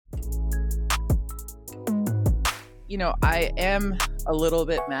You know, I am a little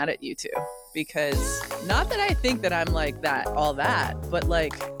bit mad at you two because not that I think that I'm like that, all that, but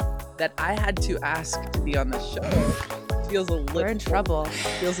like that I had to ask to be on the show feels a little. We're in trouble.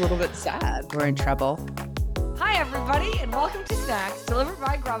 Feels a little bit sad. We're in trouble. Hi, everybody, and welcome to Snacks delivered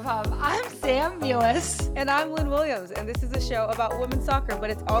by Grubhub. I'm Sam Mewis. And I'm Lynn Williams, and this is a show about women's soccer, but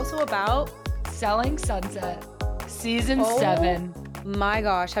it's also about Selling Sunset, Season 7. My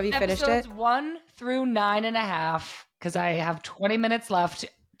gosh, have you finished it? Episodes 1 through 9.5, because I have 20 minutes left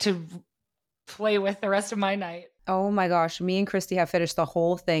to play with the rest of my night. Oh my gosh, me and Christy have finished the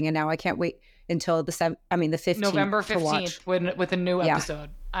whole thing, and now I can't wait until the 15th. November 15th with a new episode.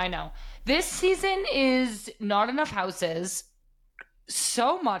 I know. This season is not enough houses,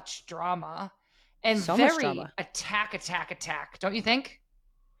 so much drama, and So very much drama. attack. Don't you think?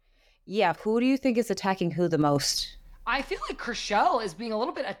 Yeah, who do you think is attacking who the most? I feel like Krieger is being a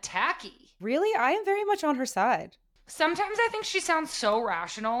little bit attacky. Really? I am very much on her side. Sometimes I think she sounds so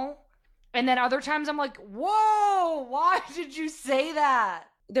rational. And then other times I'm like, whoa, why did you say that?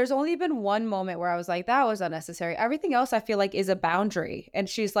 There's only been one moment where I was like, that was unnecessary. Everything else I feel like is a boundary. And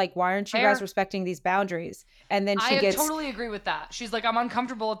she's like, why aren't you guys respecting these boundaries? And then she gets... totally agree with that. She's like, I'm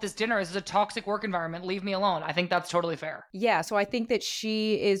uncomfortable at this dinner. This is a toxic work environment. Leave me alone. I think that's totally fair. Yeah, so I think that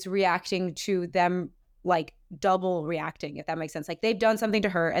she is reacting to them, like double reacting, if that makes sense. Like they've done something to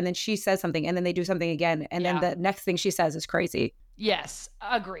her and then she says something and then they do something again. And then the next thing she says is crazy. Yes,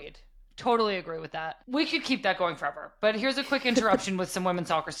 agreed. Totally agree with that. We could keep that going forever. But here's a quick interruption with some women's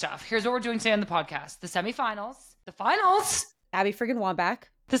soccer stuff. Here's what we're doing today on the podcast. The semifinals, the finals, Abby friggin' Wambach.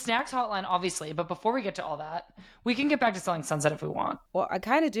 the snacks hotline, obviously. But before we get to all that, we can get back to Selling Sunset if we want. Well, I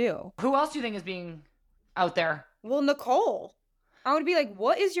kind of do. Who else do you think is being out there? Well, Nicole. I would be like,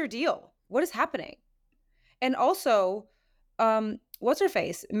 what is your deal? What is happening? And also, what's her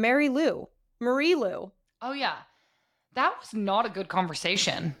face? Marie Lou. Oh, yeah. That was not a good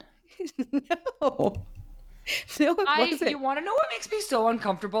conversation. No, it wasn't. You want to know what makes me so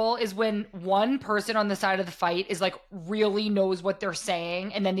uncomfortable is when one person on the side of the fight is like really knows what they're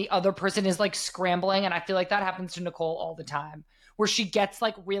saying and then the other person is like scrambling, and I feel like that happens to Nicole all the time, where she gets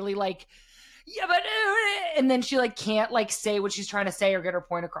like really like, yeah, but and then she like can't like say what she's trying to say or get her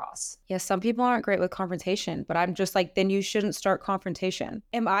point across. Yeah, some people aren't great with confrontation, but I'm just like, then you shouldn't start confrontation.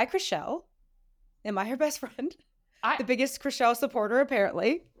 Am I Krieger? Am I her best friend? The biggest Krieger supporter,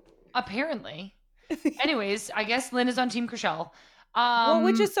 apparently. Anyways, I guess Lynn is on Team Krieger. Well,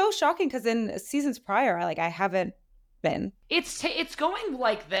 which is so shocking because in seasons prior, I haven't been. It's going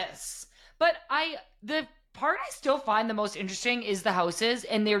like this, but the part I still find the most interesting is the houses,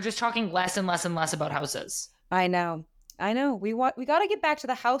 and they're just talking less and less and less about houses. I know. We got to get back to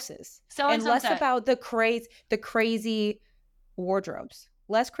the houses and less about the crazy wardrobes.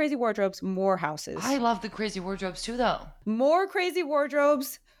 Less crazy wardrobes, more houses. I love the crazy wardrobes too, though. More crazy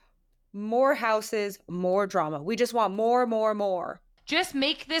wardrobes, more houses, more drama. We just want more. Just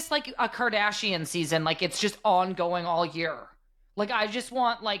make this like a Kardashian season. Like it's just ongoing all year. Like I just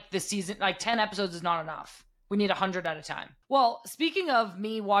want like the season, like 10 episodes is not enough. We need 100 at a time. Well, speaking of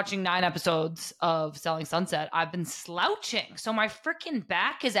me watching 9 episodes of Selling Sunset, I've been slouching. So my freaking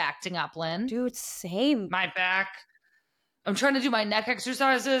back is acting up, Lynn. Dude, same. My back. I'm trying to do my neck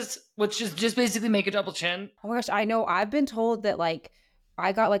exercises, which is just basically make a double chin. Oh my gosh, I know. I've been told that like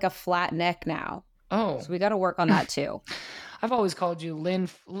I got like a flat neck now. Oh. So we got to work on that too. I've always called you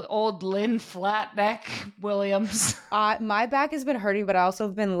old Lynn Flat Neck Williams. My back has been hurting, but I also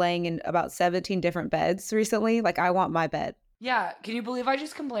have been laying in about 17 different beds recently. Like I want my bed. Yeah. Can you believe I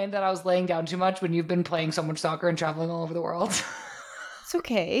just complained that I was laying down too much when you've been playing so much soccer and traveling all over the world? It's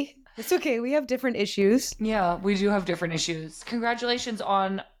okay. It's okay. We have different issues. Yeah, we do have different issues. Congratulations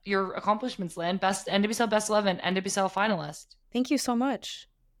on your accomplishments, Lynn. Best NWSL Best 11, NWSL finalist. Thank you so much.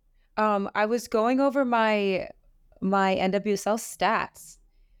 I was going over my NWSL stats,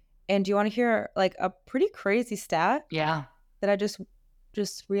 and do you want to hear like a pretty crazy stat? Yeah. That I just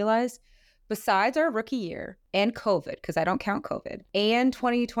realized. Besides our rookie year and COVID, because I don't count COVID, and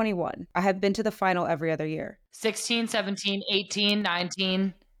 2021, I have been to the final every other year. 16, 17, 18,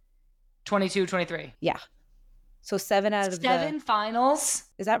 19, 22, 23. Yeah. So 7 out of 7 finals.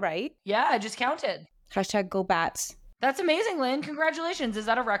 Is that right? Yeah, I just counted. Hashtag go Bats. That's amazing, Lynn. Congratulations. Is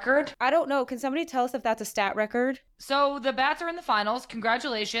that a record? I don't know. Can somebody tell us if that's a stat record? So the Bats are in the finals.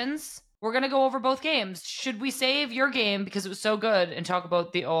 Congratulations. We're going to go over both games. Should we save your game because it was so good and talk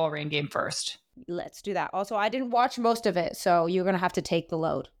about the OL Reign game first? Let's do that. Also, I didn't watch most of it, so you're going to have to take the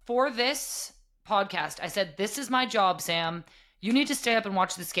load. For this podcast, I said, this is my job, Sam. You need to stay up and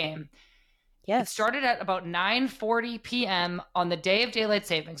watch this game. Yes. It started at about 9:40 p.m. on the day of daylight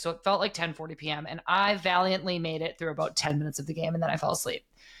saving, so it felt like 10:40 p.m. And I valiantly made it through about 10 minutes of the game, and then I fell asleep.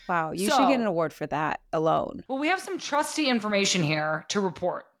 Wow, you should get an award for that alone. Well, we have some trusty information here to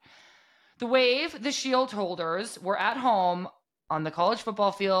report. The Wave, the Shield holders, were at home on the college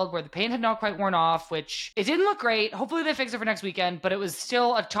football field where the paint had not quite worn off, which it didn't look great. Hopefully they fix it for next weekend, but it was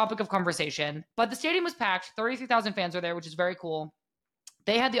still a topic of conversation. But the stadium was packed. 33,000 fans were there, which is very cool.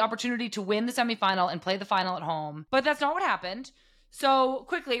 They had the opportunity to win the semifinal and play the final at home, but that's not what happened. So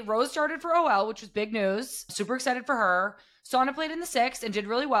quickly, Rose started for OL, which was big news. Super excited for her. Sana played in the sixth and did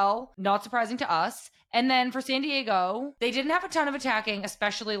really well. Not surprising to us. And then for San Diego, they didn't have a ton of attacking,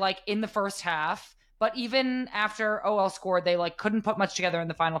 especially like in the first half. But even after OL scored, they like couldn't put much together in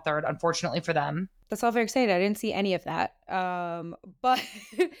the final third, unfortunately for them. That's all very exciting. I didn't see any of that. But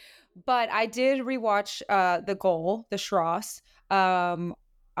I did rewatch the goal, the Schross. You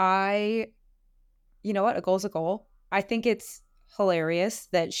know what? A goal's a goal. I think it's hilarious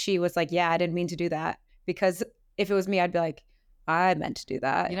that she was like, yeah, I didn't mean to do that. Because if it was me, I'd be like, I meant to do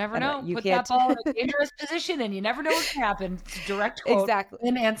that. You never know. You Put can't... that ball in a dangerous position and you never know what can happen. It's a direct quote. Exactly.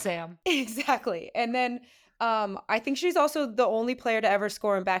 Lynn and Sam. Exactly. And then I think she's also the only player to ever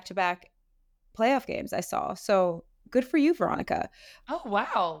score in back-to-back playoff games I saw. So good for you, Veronica. Oh,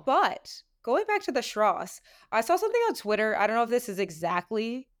 wow. But going back to the Schross, I saw something on Twitter. I don't know if this is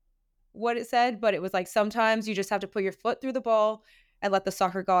exactly what it said, but it was like, sometimes you just have to put your foot through the ball and let the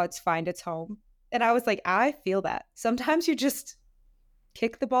soccer gods find its home. And I was like, I feel that. Sometimes you just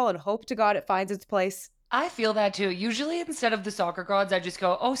kick the ball and hope to God it finds its place. I feel that too. Usually instead of the soccer gods, I just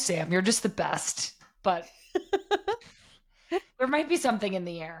go, oh, Sam, you're just the best. But there might be something in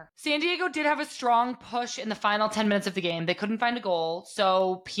the air. San Diego did have a strong push in the final 10 minutes of the game. They couldn't find a goal.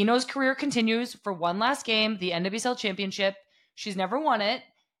 So Pino's career continues for one last game, the NWSL Championship. She's never won it.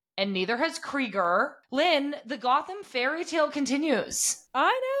 And neither has Krieger. Lynn, the Gotham fairy tale continues.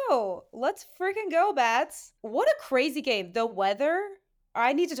 I know. Let's freaking go, Bats. What a crazy game. The weather.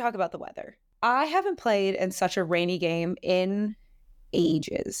 I need to talk about the weather. I haven't played in such a rainy game in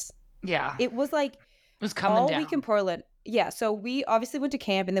ages. Yeah. It was like coming all down. week in Portland. Yeah. So we obviously went to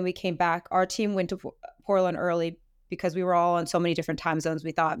camp and then we came back. Our team went to Portland early because we were all on so many different time zones.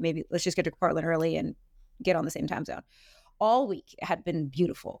 We thought maybe let's just get to Portland early and get on the same time zone. All week it had been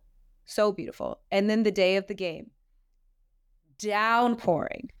beautiful. So beautiful. And then the day of the game,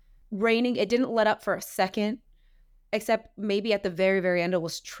 downpouring, raining. It didn't let up for a second, except maybe at the very, very end it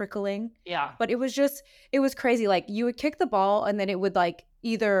was trickling. Yeah. But it was crazy. Like you would kick the ball and then it would like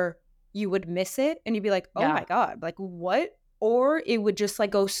either you would miss it and you'd be like, oh my God, like what? Or it would just like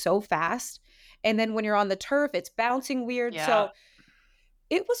go so fast. And then when you're on the turf, it's bouncing weird. Yeah. So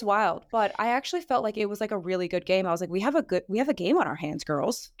it was wild, but I actually felt like it was like a really good game. I was like, we have a game on our hands,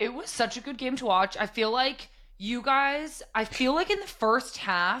 girls. It was such a good game to watch. I feel like you guys, in the first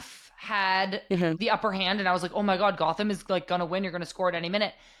half had the upper hand and I was like, oh my God, Gotham is like gonna win. You're gonna score at any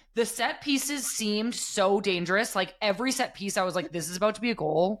minute. The set pieces seemed so dangerous. Like every set piece, I was like, this is about to be a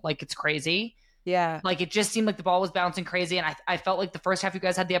goal. Like it's crazy. Yeah. Like it just seemed like the ball was bouncing crazy. And I felt like the first half you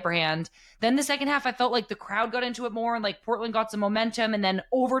guys had the upper hand. Then the second half, I felt like the crowd got into it more and like Portland got some momentum. And then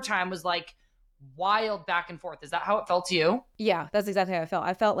overtime was like wild back and forth. Is that how it felt to you? Yeah, that's exactly how I felt.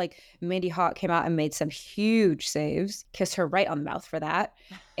 I felt like Mandy Hawk came out and made some huge saves. Kissed her right on the mouth for that.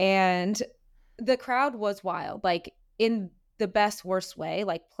 And the crowd was wild, like in the best, worst way,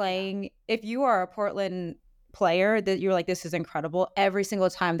 like playing. If you are a Portland player that you're like, this is incredible. Every single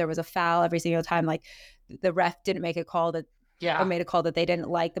time there was a foul, every single time like the ref didn't make a call that or made a call that they didn't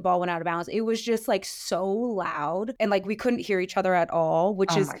like, the ball went out of bounds. It was just like so loud and like we couldn't hear each other at all,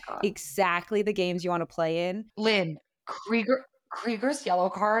 which is exactly the games you want to play in. Lynn, Krieger's yellow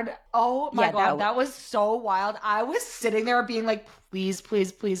card. Oh my God, that was so wild. I was sitting there being like, please,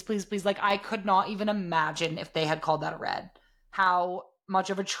 please, please, please, please. Like I could not even imagine if they had called that a red. How much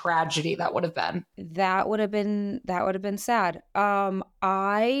of a tragedy that would have been. That would have been sad.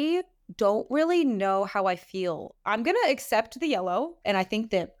 I don't really know how I feel. I'm gonna accept the yellow, and I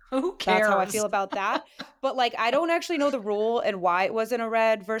think that who cares? That's how I feel about that. But like, I don't actually know the rule and why it wasn't a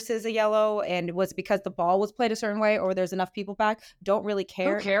red versus a yellow, and was it because the ball was played a certain way, or there's enough people back? Don't really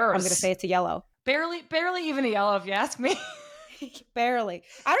care. Who cares? I'm gonna say it's a yellow. Barely even a yellow, if you ask me. Barely.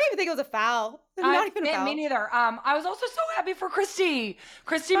 I don't even think it was a foul. Not even a foul. Me neither. I was also so happy for Christy.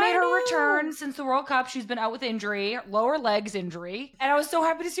 Christy made her return since the World Cup. She's been out with injury, lower legs injury. And I was so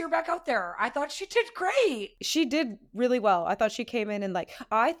happy to see her back out there. I thought she did great. She did really well. I thought she came in and like,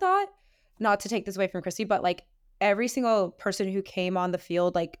 I thought, not to take this away from Christy, but like every single person who came on the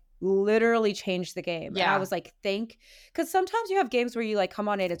field, like literally changed the game. Yeah. And I was like, because sometimes you have games where you like come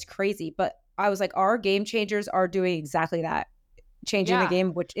on and it's crazy, but I was like, our game changers are doing exactly that. Changing the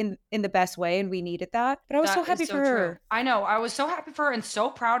game, which in the best way, and we needed that. But I was so happy for her. True. I know. I was so happy for her and so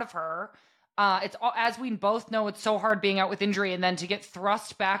proud of her. It's all, as we both know, it's so hard being out with injury, and then to get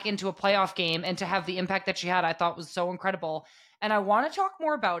thrust back into a playoff game and to have the impact that she had, I thought was so incredible. And I want to talk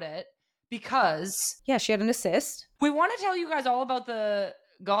more about it because she had an assist. We want to tell you guys all about the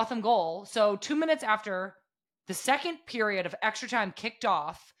Gotham goal. So 2 minutes after the second period of extra time kicked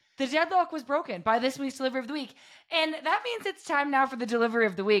off, the deadlock was broken by this week's delivery of the week. And that means it's time now for the delivery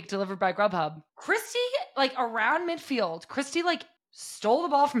of the week, delivered by Grubhub. Christy, around midfield, Christy, stole the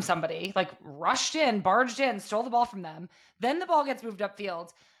ball from somebody, rushed in, barged in, stole the ball from them. Then the ball gets moved upfield.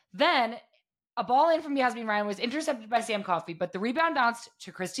 Then a ball in from Yasmin Ryan was intercepted by Sam Coffey, but the rebound bounced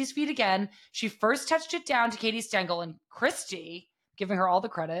to Christy's feet again. She first touched it down to Katie Stengel, and Christy, giving her all the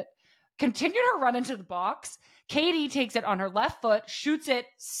credit, continued her run into the box. Katie takes it on her left foot, shoots it,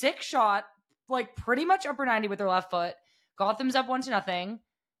 sick shot, pretty much upper 90 with her left foot. Gotham's up 1-0.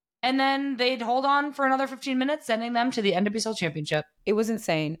 And then they'd hold on for another 15 minutes, sending them to the NWSL Championship. It was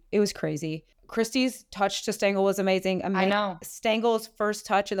insane. It was crazy. Christy's touch to Stengel was amazing. I know. Stengel's first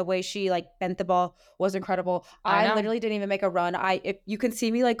touch and the way she bent the ball was incredible. I literally didn't even make a run. If you can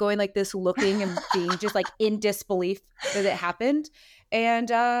see me going like this, looking and being just in disbelief that it happened.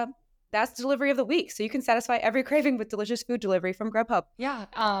 And that's delivery of the week. So you can satisfy every craving with delicious food delivery from Grubhub. Yeah.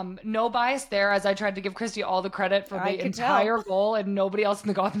 No bias there, as I tried to give Christy all the credit for the entire goal and nobody else in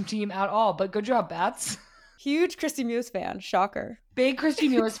the Gotham team at all. But good job, Bats. Huge Christy Mewis fan. Shocker. Big Christy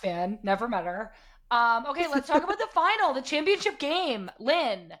Mewis fan. Never met her. Okay, let's talk about the final, the championship game.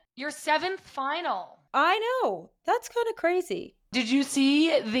 Lynn, your 7th final. I know. That's kind of crazy. Did you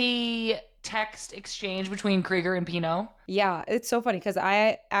see the text exchange between Krieger and Rapinoe? Yeah, it's so funny because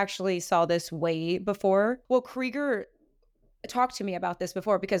I actually saw this way before. Well, Krieger talked to me about this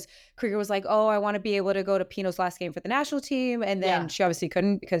before because Krieger was like, oh, I want to be able to go to Pino's last game for the national team. And then she obviously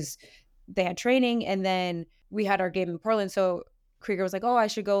couldn't because they had training. And then we had our game in Portland. So Krieger was like, oh, I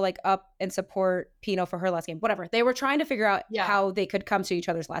should go up and support Pino for her last game. Whatever. They were trying to figure out how they could come to each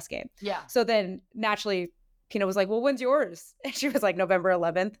other's last game. Yeah. So then naturally, Pino was like, well, when's yours? And she was like, November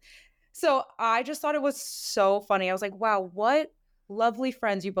 11th. So I just thought it was so funny. I was like, wow, what lovely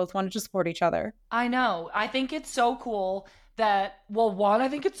friends you both wanted to support each other. I know. I think it's so cool that, I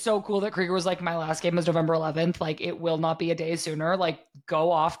think it's so cool that Krieger was like, my last game is November 11th. It will not be a day sooner. Go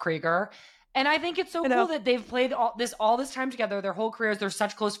off, Krieger. And I think it's so cool that they've played all this time together, their whole careers. They're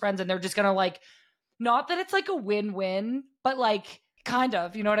such close friends, and they're just going to not that it's a win-win, but kind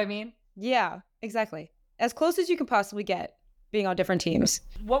of, you know what I mean? Yeah, exactly. As close as you can possibly get being on different teams.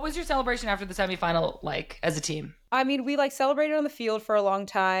 What was your celebration after the semifinal as a team? I mean, we celebrated on the field for a long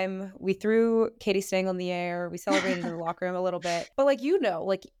time. We threw Katie Stengel in the air. We celebrated in the locker room a little bit. But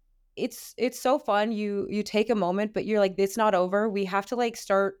it's so fun. You take a moment, but you're it's not over. We have to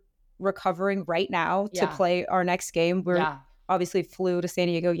start recovering right now to play our next game. We're obviously flew to San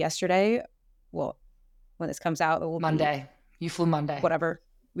Diego yesterday. Well, when this comes out, it will Monday. You flew Monday. Whatever.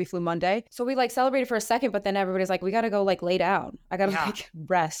 We flew Monday. So we celebrated for a second, but then everybody's like, we got to go lay down. I got to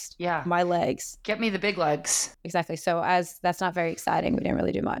rest my legs. Get me the big legs. Exactly. So as that's not very exciting, we didn't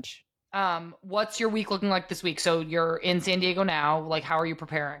really do much. What's your week looking like this week? So you're in San Diego now. How are you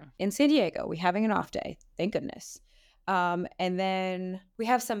preparing? In San Diego, we're having an off day. Thank goodness. And then we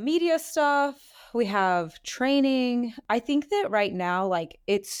have some media stuff. We have training. I think that right now,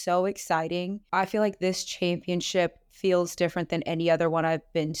 it's so exciting. I feel like this championship feels different than any other one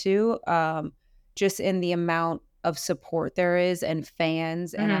I've been to, just in the amount of support there is and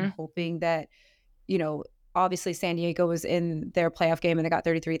fans. And I'm hoping that, obviously San Diego was in their playoff game and they got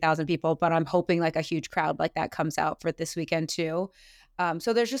 33,000 people, but I'm hoping a huge crowd that comes out for this weekend too.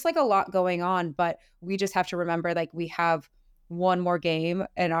 So there's just a lot going on, but we just have to remember we have one more game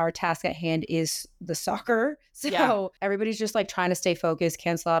and our task at hand is the soccer. So everybody's just trying to stay focused,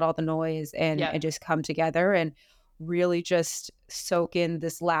 cancel out all the noise and just come together and really just soak in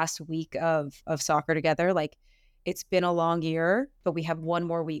this last week of soccer together. It's been a long year, but we have one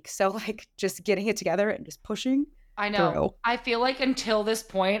more week. So just getting it together and just pushing. I know. Through. I feel until this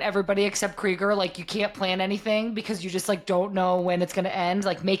point, everybody except Krieger, you can't plan anything because you just don't know when it's going to end.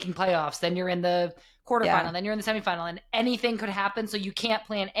 Making playoffs, then you're in the quarterfinal, then you're in the semifinal, and anything could happen. So you can't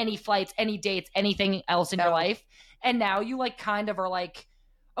plan any flights, any dates, anything else in your life. And now you kind of are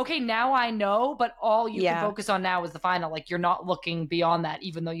okay, now I know, but all you can focus on now is the final. You're not looking beyond that,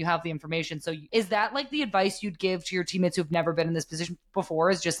 even though you have the information. So is that the advice you'd give to your teammates who've never been in this position before,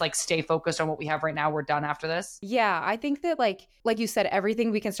 is just stay focused on what we have right now? We're done after this. Yeah, I think that like you said,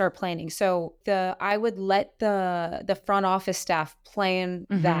 everything we can start planning. So I would let the front office staff plan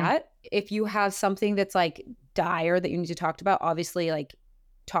that. if you have something that's like dire that you need to talk about, obviously like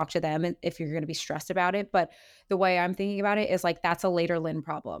talk to them and if you're going to be stressed about it. But the way I'm thinking about it is like, that's a later Lynn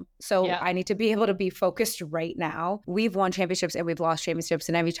problem. So I need to be able to be focused right now. We've won championships and we've lost championships.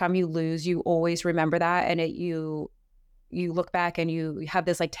 And every time you lose, you always remember that. And you look back and you have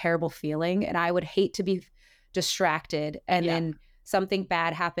this like terrible feeling. And I would hate to be distracted and then something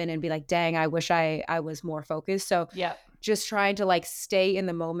bad happen and be like, dang, I wish I was more focused. So just trying to like stay in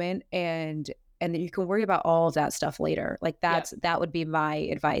the moment and then you can worry about all of that stuff later. Like that would be my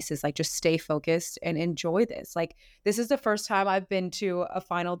advice, is like, just stay focused and enjoy this. Like, this is the first time I've been to a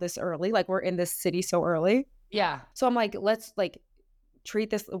final this early. Like, we're in this city so early. Yeah. So I'm like, let's like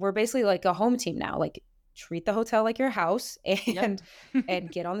treat this. We're basically like a home team now. Like, treat the hotel like your house and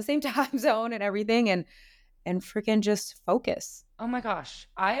and get on the same time zone and everything and freaking just focus. Oh my gosh.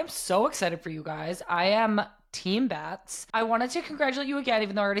 I am so excited for you guys. I am Team Bats. I wanted to congratulate you again,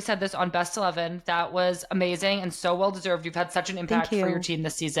 even though I already said this on Best 11. That was amazing and so well deserved. You've had such an impact for your team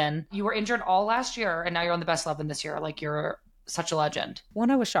this season. You were injured all last year and now you're on the Best 11 this year. Like, you're such a legend.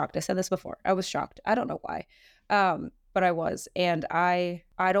 One, I was shocked. I said this before. I was shocked. I don't know why. But I was. And I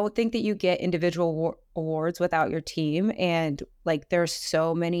don't think that you get individual awards without your team. And like, there's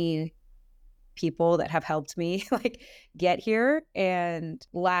so many people that have helped me like get here. And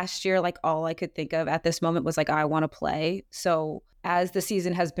last year, like, all I could think of at this moment was like, I want to play. So as the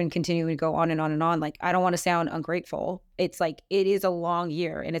season has been continuing to go on and on and on, like, I don't want to sound ungrateful. It's like, it is a long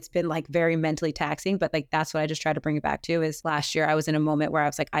year and it's been like very mentally taxing, but like, that's what I just try to bring it back to is last year I was in a moment where I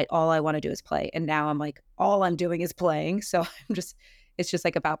was like, all I want to do is play. And now I'm like, all I'm doing is playing. So it's just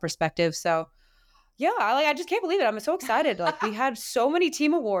like about perspective. So yeah, I just can't believe it. I'm so excited. Like, we had so many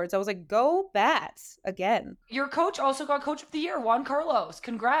team awards. I was like, go Bats again. Your coach also got Coach of the Year, Juan Carlos.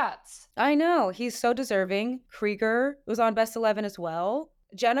 Congrats. I know. He's so deserving. Krieger was on Best 11 as well.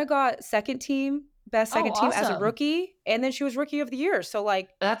 Jenna got second team team as a rookie. And then she was Rookie of the Year. So like,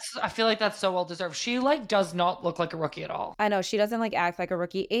 I feel like that's so well deserved. She like does not look like a rookie at all. I know. She doesn't like act like a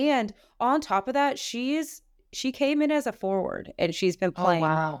rookie. And on top of that, she came in as a forward and she's been playing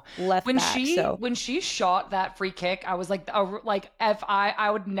left back. When she shot that free kick, I was like, if I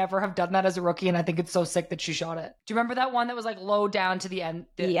would never have done that as a rookie. And I think it's so sick that she shot it. Do you remember that one that was like low down to the end?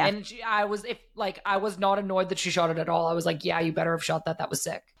 Yeah. And I was not annoyed that she shot it at all. I was like, yeah, you better have shot that. That was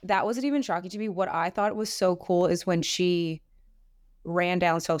sick. That wasn't even shocking to me. What I thought was so cool is when she ran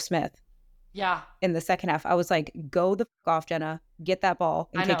down Soph Smith. Yeah. In the second half, I was like, go the fuck off, Jenna. Get that ball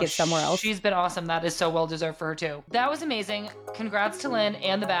and kick it somewhere else. She's been awesome. That is so well deserved for her too. That was amazing. Congrats to Lynn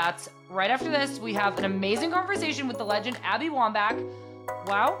and the Bats. Right after this, we have an amazing conversation with the legend Abby Wambach.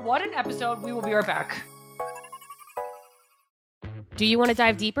 Wow, what an episode. We will be right back. Do you want to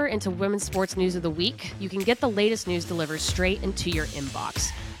dive deeper into women's sports news of the week? You can get the latest news delivered straight into your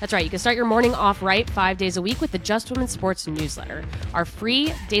inbox. That's right, you can start your morning off right 5 days a week with the Just Women's Sports newsletter, our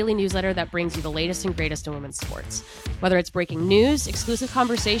free daily newsletter that brings you the latest and greatest in women's sports. Whether it's breaking news, exclusive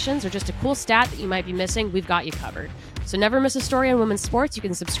conversations, or just a cool stat that you might be missing, we've got you covered. So never miss a story on women's sports. You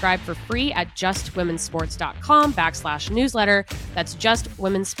can subscribe for free at justwomensports.com/newsletter. That's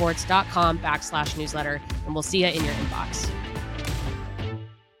justwomensports.com/newsletter, and we'll see you in your inbox.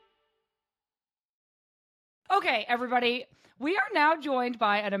 Okay, everybody. We are now joined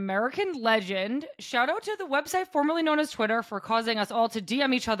by an American legend. Shout out to the website formerly known as Twitter for causing us all to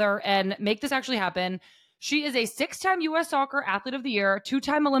DM each other and make this actually happen. She is a 6-time U.S. Soccer Athlete of the Year,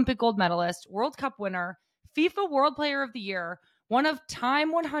 2-time Olympic gold medalist, World Cup winner, FIFA World Player of the Year, one of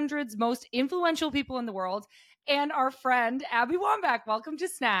Time 100's most influential people in the world, and our friend, Abby Wambach. Welcome to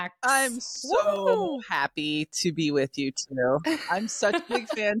Snacks. I'm so happy to be with you too. I'm such big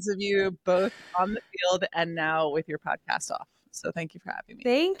fans of you, both on the field and now with your podcast off. So thank you for having me.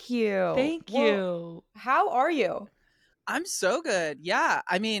 Thank you. Thank you. How are you? I'm so good. Yeah.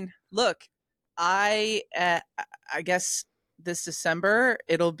 I mean, look, I guess this December,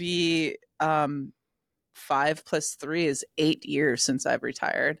 it'll be 5 + 3 is 8 years since I've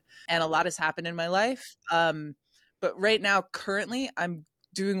retired. And a lot has happened in my life. But right now, currently, I'm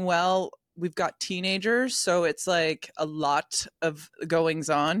doing well. We've got teenagers, so it's like a lot of goings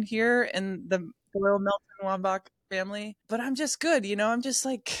on here in the Royal Melton Wambach family. But I'm just good. I'm just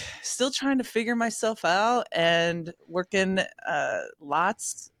like still trying to figure myself out and working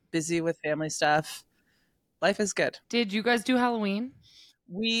lots, busy with family stuff. Life is good. Did you guys do Halloween?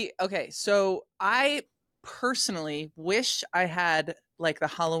 So I personally wish I had like the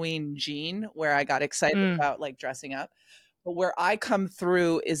Halloween gene where I got excited about like dressing up, but where I come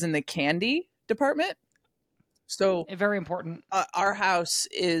through is in the candy department. So very important. Our house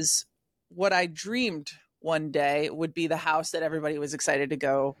is what I dreamed one day would be the house that everybody was excited to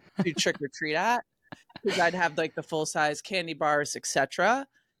go to trick or treat at, because I'd have like the full size candy bars, etc.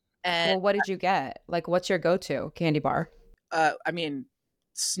 And Well, what did you get? Like, what's your go-to candy bar? I mean,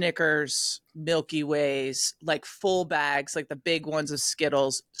 Snickers, Milky Ways, like full bags, like the big ones of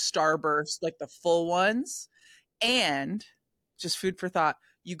Skittles, Starburst, like the full ones. And just food for thought,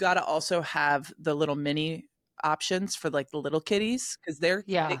 you got to also have the little mini options for like the little kitties, because they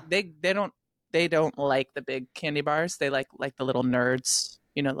don't like the big candy bars. They like the little nerds,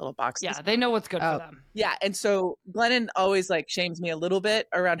 little boxes. Yeah, they know what's good for them. Yeah. And so Glennon always like shames me a little bit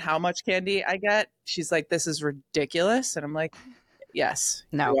around how much candy I get. She's like, this is ridiculous. And I'm like, yes,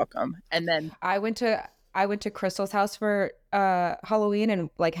 No. you're welcome. And then I went to Crystal's house for Halloween and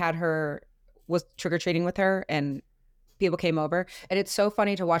like was trick-or-treating with her, and people came over, and it's so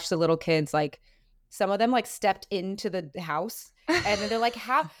funny to watch the little kids, like some of them like stepped into the house and then they're like,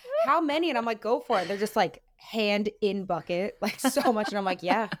 how many? And I'm like, go for it. They're just like hand in bucket, like so much. And I'm like,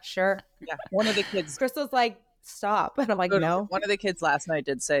 yeah, sure. Yeah. One of the kids, Crystal's like, stop. And I'm like, no. One of the kids last night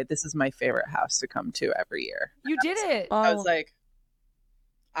did say, this is my favorite house to come to every year. You did it. I was like,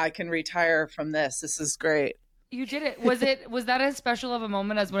 I can retire from this. This is great. You did it. Was that as special of a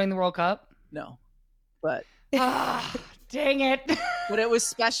moment as winning the World Cup? No, but dang it. But it was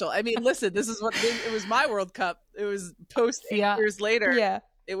special. I mean, listen, it was my World Cup. It was post 8 years later. Yeah.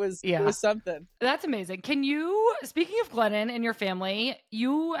 It was something. That's amazing. Can you, speaking of Glennon and your family,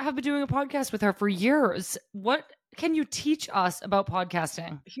 you have been doing a podcast with her for years. What can you teach us about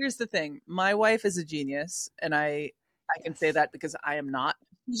podcasting? Here's the thing. My wife is a genius, and I can say that because I am not.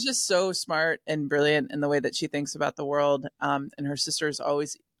 She's just so smart and brilliant in the way that she thinks about the world. And her sister is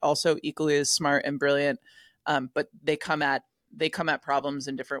always also equally as smart and brilliant. But they come at problems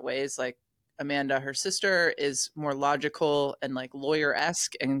in different ways. Like Amanda, her sister, is more logical and like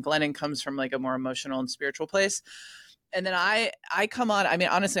lawyer-esque, and Glennon comes from like a more emotional and spiritual place. And then I come on. I mean,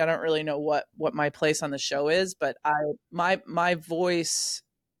 honestly, I don't really know what my place on the show is, but my voice,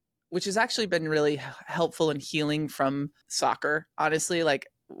 which has actually been really helpful and healing from soccer. Honestly, like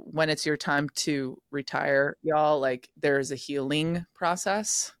when it's your time to retire, y'all, like there's a healing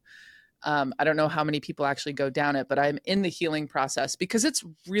process. I don't know how many people actually go down it, but I'm in the healing process because it's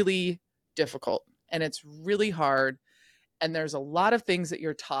really difficult and it's really hard. And there's a lot of things that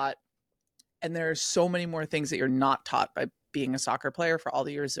you're taught, and there's so many more things that you're not taught by being a soccer player for all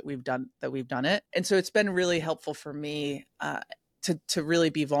the years that we've done it. And so it's been really helpful for me to really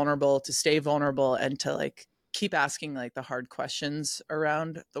be vulnerable, to stay vulnerable, and to like keep asking like the hard questions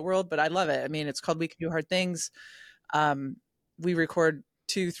around the world. But I love it. I mean, it's called We Can Do Hard Things. We record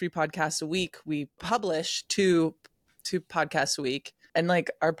 2-3 podcasts a week. We publish two podcasts a week, and like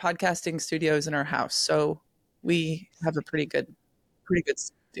our podcasting studio is in our house. So we have a pretty good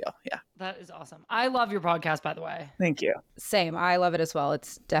deal. Yeah. That is awesome. I love your podcast, by the way. Thank you. Same. I love it as well.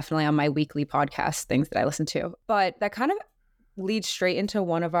 It's definitely on my weekly podcast things that I listen to. But that kind of leads straight into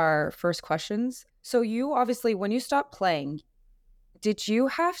one of our first questions. So you obviously, when you stopped playing, did you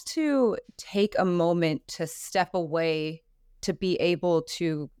have to take a moment to step away to be able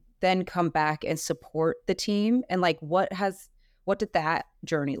to then come back and support the team? And like, what did that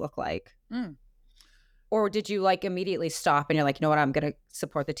journey look like? Or did you like immediately stop and you're like, you know what, I'm going to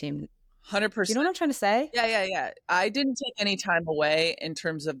support the team? 100%. You know what I'm trying to say? Yeah. I didn't take any time away in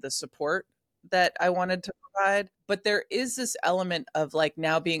terms of the support that I wanted to provide. But there is this element of like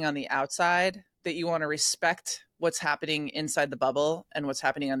now being on the outside that you want to respect what's happening inside the bubble and what's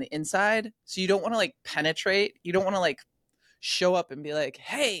happening on the inside. So you don't want to like penetrate. You don't want to like show up and be like,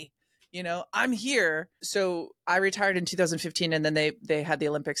 hey, I'm here. So I retired in 2015, and then they had the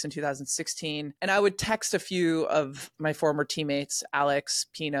Olympics in 2016. And I would text a few of my former teammates, Alex,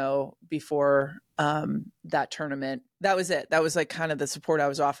 Pino, before that tournament. That was it. That was like kind of the support I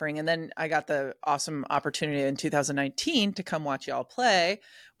was offering. And then I got the awesome opportunity in 2019 to come watch y'all play,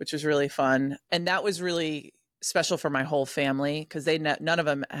 which was really fun. And that was really special for my whole family because none of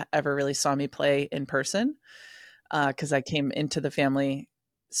them ever really saw me play in person because I came into the family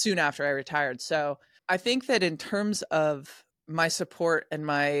soon after I retired. So I think that in terms of my support and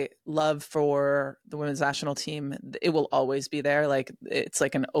my love for the women's national team, it will always be there. Like it's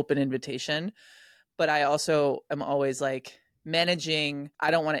like an open invitation. But I also am always like managing.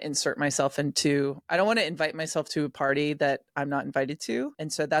 I don't want to I don't want to invite myself to a party that I'm not invited to.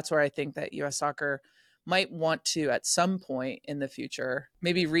 And so that's where I think that US Soccer might want to, at some point in the future,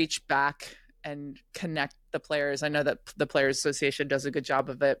 maybe reach back and connect the players. I know that the Players Association does a good job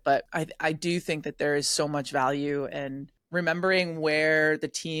of it, but I do think that there is so much value in remembering where the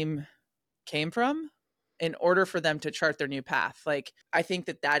team came from in order for them to chart their new path. Like, I think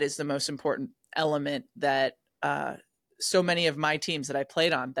that is the most important element that so many of my teams that I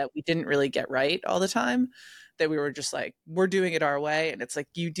played on that we didn't really get right all the time, that we were just like, we're doing it our way. And it's like,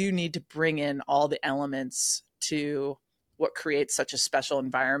 you do need to bring in all the elements to what creates such a special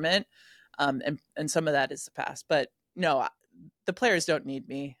environment. And some of that is the past. But no, the players don't need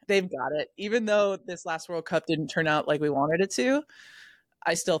me. They've got it. Even though this last World Cup didn't turn out like we wanted it to,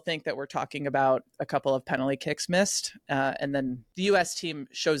 I still think that we're talking about a couple of penalty kicks missed. And then the U.S. team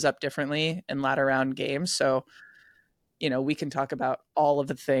shows up differently in latter round games. So, we can talk about all of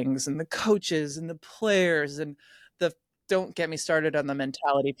the things and the coaches and the players and don't get me started on the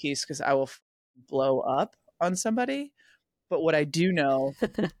mentality piece because I will blow up on somebody. But what I do know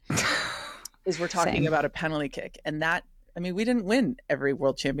is we're talking about a penalty kick. And that, we didn't win every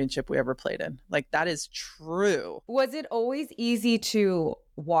world championship we ever played in. Like, that is true. Was it always easy to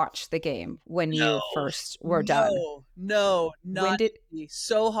watch the game when you first were done? No, not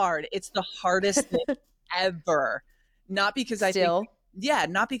so hard. It's the hardest thing ever. Not because I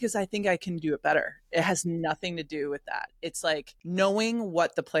think I can do it better. It has nothing to do with that. It's like knowing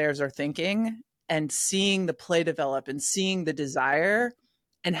what the players are thinking and seeing the play develop and seeing the desire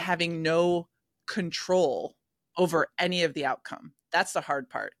and having no control over any of the outcome. That's the hard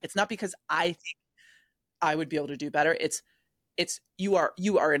part. It's not because I think I would be able to do better. It's you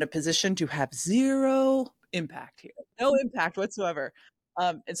are in a position to have zero impact here. No impact whatsoever.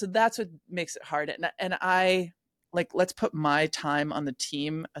 And so that's what makes it hard. And I let's put my time on the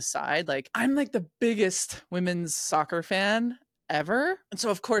team aside. Like, I'm like the biggest women's soccer fan ever. And so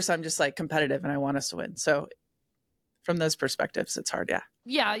of course I'm just like competitive and I want us to win. So from those perspectives, it's hard. Yeah.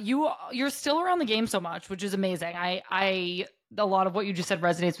 Yeah. You're still around the game so much, which is amazing. A lot of what you just said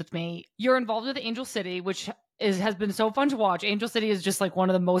resonates with me. You're involved with Angel City, which has been so fun to watch. Angel City is just like one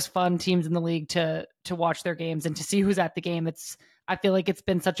of the most fun teams in the league to watch their games and to see who's at the game. I feel like it's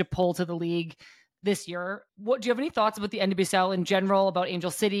been such a pull to the league this year. Do you have any thoughts about the NWSL in general, about Angel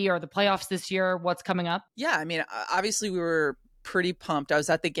City or the playoffs this year? What's coming up? Yeah, obviously we were pretty pumped. I was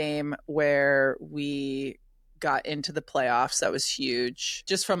at the game where we got into the playoffs. That was huge.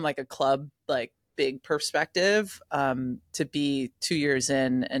 Just from like a club, like big perspective, to be 2 years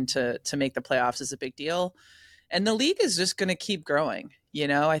in and to make the playoffs is a big deal. And the league is just going to keep growing.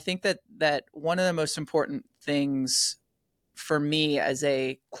 I think that one of the most important things for me as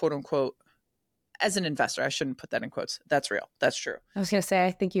a quote unquote, as an investor, I shouldn't put that in quotes. That's real. That's true. I was going to say, I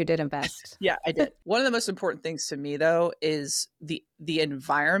think you did invest. Yeah, I did. One of the most important things to me, though, is the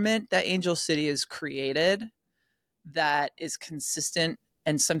environment that Angel City has created that is consistent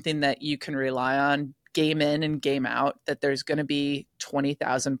and something that you can rely on game in and game out, that there's going to be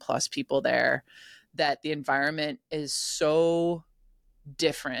 20,000 plus people there, that the environment is so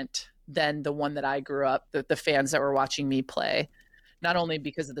different than the one that I grew up, the fans that were watching me play, not only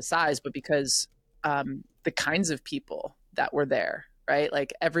because of the size, but because the kinds of people that were there, right?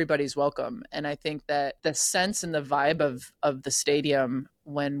 Like, everybody's welcome. And I think that the sense and the vibe of the stadium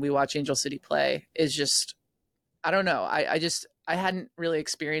when we watch Angel City play is just, I don't know. I hadn't really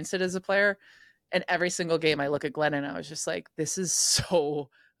experienced it as a player. And every single game I look at Glenn and I was just like, this is so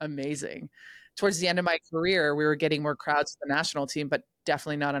amazing. Towards the end of my career, we were getting more crowds to the national team, but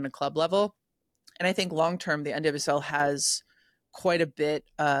definitely not on a club level. And I think long-term, the NWSL has quite a bit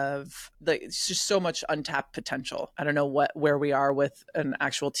of it's just so much untapped potential. I don't know where we are with an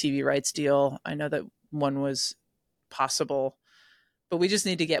actual TV rights deal. I know that one was possible, but we just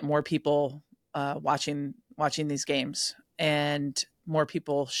need to get more people watching these games, and more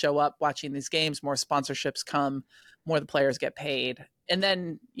people show up watching these games, more sponsorships come, more the players get paid, and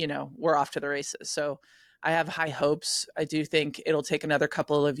then we're off to the races. So I have high hopes. I do think it'll take another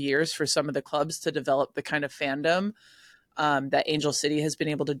couple of years for some of the clubs to develop the kind of fandom that Angel City has been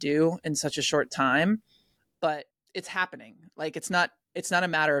able to do in such a short time, but it's happening. Like, it's not a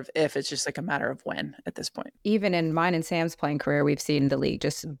matter of if, it's just like a matter of when at this point. Even in mine and Sam's playing career, we've seen the league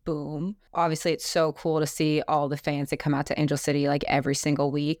just boom. Obviously, it's so cool to see all the fans that come out to Angel City like every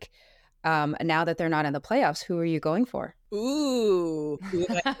single week. Now that they're not in the playoffs, who are you going for? Ooh, who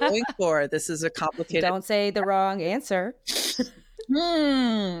am I going for? This is a complicated. Don't say the wrong answer.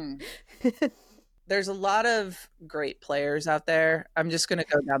 There's a lot of great players out there. I'm just going to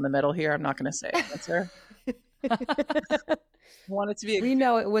go down the middle here. I'm not going to say an answer. Want it to be. We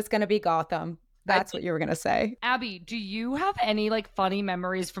know it was going to be Gotham. That's what you were going to say. Abby, do you have any like funny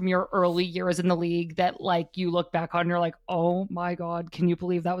memories from your early years in the league that like you look back on and you're like, oh my God, can you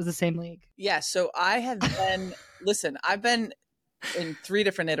believe that was the same league? Yeah. So I have been, listen, I've been in 3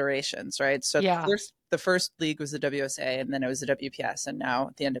 different iterations, right? So yeah. the first league was the WSA, and then it was the WPS, and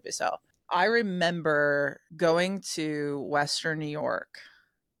now the NWSL. I remember going to Western New York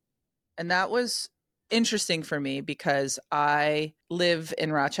And that was interesting for me because I live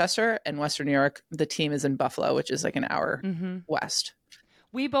in Rochester and Western New York. The team is in Buffalo, which is like an hour west.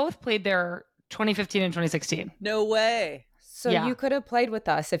 We both played there 2015 and 2016. No way. So Yeah. you could have played with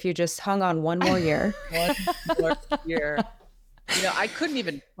us if you just hung on one more year. One more year. You know, I couldn't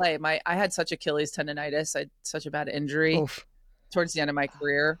even play. I had such Achilles tendonitis. I had such a bad injury Oof. towards the end of my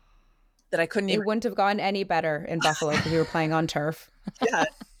career that I couldn't even. It wouldn't have gotten any better in Buffalo because we were playing on turf. Yeah,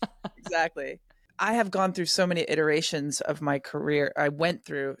 exactly. I have gone through so many iterations of my career. I went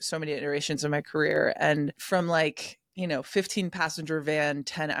through so many iterations of my career, and from like, 15 passenger van,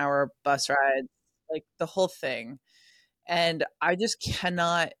 10-hour bus rides, like the whole thing. And I just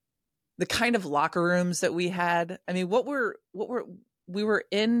cannot, the kind of locker rooms that we had. I mean, we were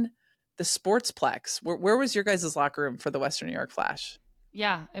in the Sportsplex. Where was your guys' locker room for the Western New York Flash?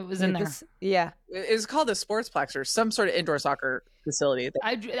 Yeah, it was in there. Yeah. It was called the Sportsplex or some sort of indoor soccer facility.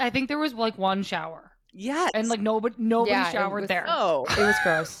 I think there was like one shower. Yes. And like nobody showered there. No. It was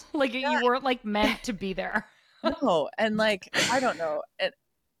gross. Like you weren't like meant to be there. No. And like, I don't know. And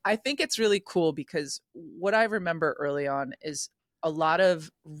I think it's really cool because what I remember early on is a lot of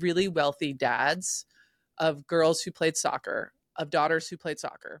really wealthy dads of girls who played soccer, of daughters who played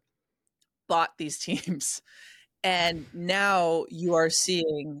soccer, bought these teams. And now you are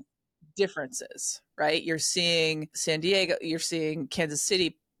seeing differences, right? You're seeing San Diego, you're seeing Kansas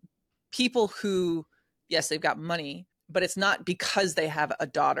City, people who, yes, they've got money, but it's not because they have a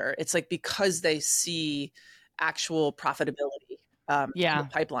daughter. It's like because they see actual profitability in the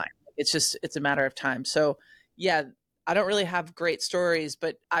pipeline. It's a matter of time. So yeah, I don't really have great stories,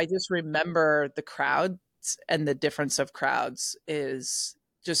 but I just remember the crowds and the difference of crowds it's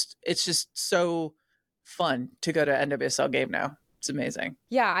just so fun to go to NWSL game now. It's amazing.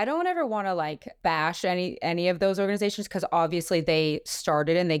 Yeah, I don't ever want to like bash any of those organizations because obviously they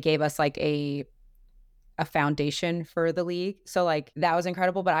started and they gave us like a foundation for the league. So like that was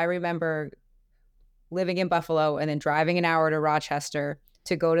incredible. But I remember living in Buffalo and then driving an hour to Rochester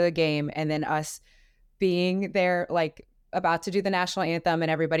to go to the game, and then us being there like about to do the national anthem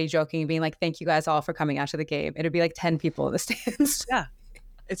and everybody joking and being like, thank you guys all for coming out to the game. It'd be like 10 people in the stands. Yeah,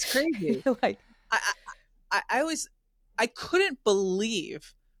 it's crazy. Like I couldn't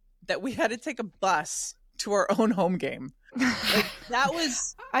believe that we had to take a bus to our own home game. Like, that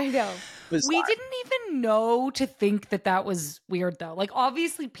was I know. bizarre. We didn't even know to think that was weird though. Like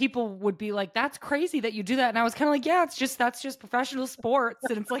obviously people would be like, that's crazy that you do that. And I was kind of like, yeah, that's just professional sports.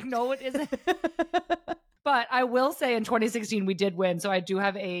 And it's like, no, it isn't. But I will say in 2016, we did win. So I do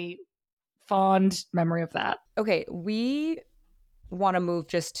have a fond memory of that. Okay, we want to move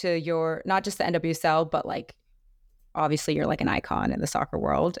just to your, not just the NWSL, but like, obviously you're like an icon in the soccer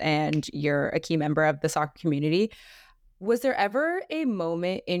world and you're a key member of the soccer community. Was there ever a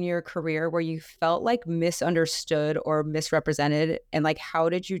moment in your career where you felt like misunderstood or misrepresented? And like, how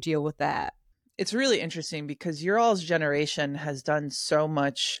did you deal with that? It's really interesting because your all's generation has done so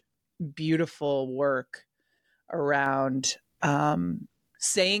much beautiful work around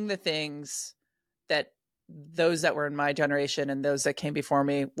saying the things that those that were in my generation and those that came before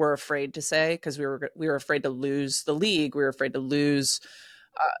me were afraid to say because we were afraid to lose the league. We were afraid to lose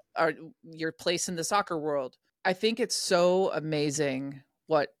your place in the soccer world. I think it's so amazing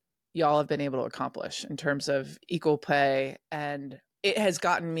what y'all have been able to accomplish in terms of equal pay. And it has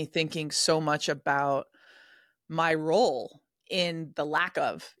gotten me thinking so much about my role in the lack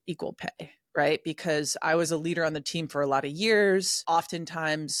of equal pay, right? Because I was a leader on the team for a lot of years.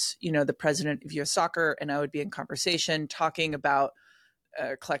 Oftentimes, the president of US Soccer and I would be in conversation talking about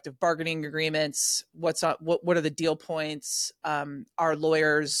collective bargaining agreements. What are the deal points? Our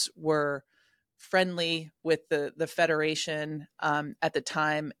lawyers were friendly with the federation at the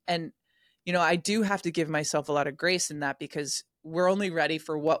time. And, I do have to give myself a lot of grace in that because we're only ready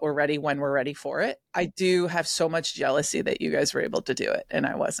for what we're ready when we're ready for it. I do have so much jealousy that you guys were able to do it and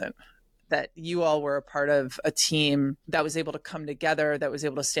I wasn't. That you all were a part of a team that was able to come together, that was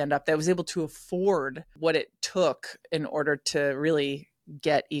able to stand up, that was able to afford what it took in order to really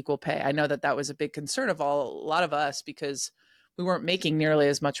get equal pay. I know that was a big concern of a lot of us because we weren't making nearly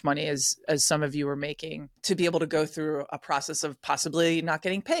as much money as some of you were making to be able to go through a process of possibly not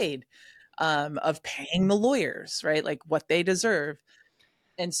getting paid, of paying the lawyers, right? Like what they deserve.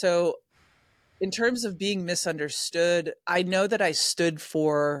 And so in terms of being misunderstood, I know that I stood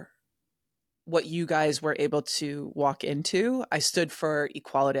for what you guys were able to walk into. I stood for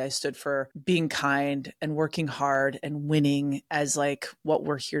equality. I stood for being kind and working hard and winning as like what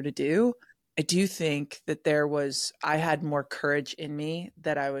we're here to do. I do think that I had more courage in me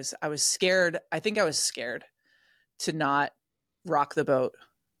that I was scared. I think I was scared to not rock the boat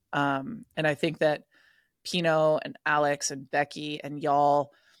And I think that Pino and Alex and Becky and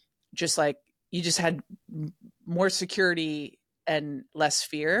y'all just like, you just had more security and less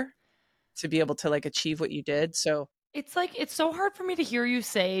fear to be able to like achieve what you did. So it's like, it's so hard for me to hear you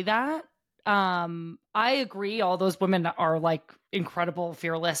say that. I agree. All those women are like incredible,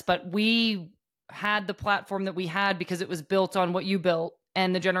 fearless, but we had the platform that we had because it was built on what you built,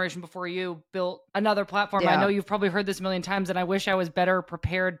 and the generation before you built another platform. I know you've probably heard this a million times, and I wish I was better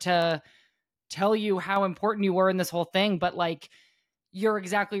prepared to tell you how important you were in this whole thing. But like, you're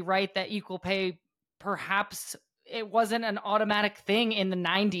exactly right that equal pay, perhaps it wasn't an automatic thing in the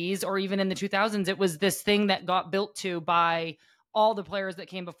 90s or even in the 2000s. It was this thing that got built to by all the players that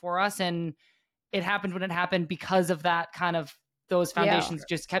came before us. And it happened when it happened because of that kind of, those foundations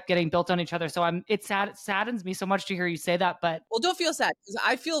just kept getting built on each other. So it's sad. It saddens me so much to hear you say that, but. Well, don't feel sad because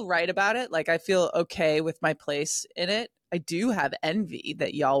I feel right about it. Like I feel okay with my place in it. I do have envy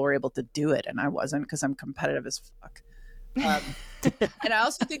that y'all were able to do it and I wasn't, because I'm competitive as fuck. And I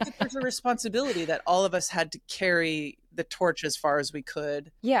also think that there's a responsibility that all of us had to carry the torch as far as we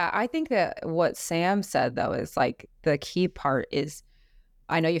could. Yeah, I think that what Sam said, though, is like the key part is,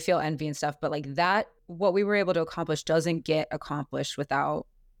 I know you feel envy and stuff, but like that, what we were able to accomplish doesn't get accomplished without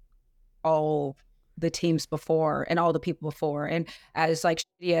all the teams before and all the people before. And as like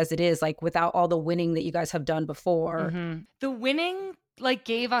shitty as it is, like without all the winning that you guys have done before. The winning like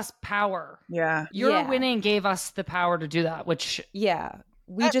gave us power. Yeah. Your winning gave us the power to do that, which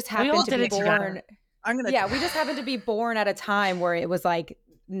we just happened to be born. we just happened to be born at a time where it was like,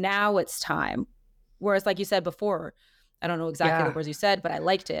 now it's time. Whereas like you said before, I don't know exactly the words you said, but I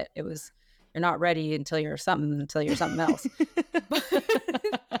liked it. It was, you're not ready until you're something else.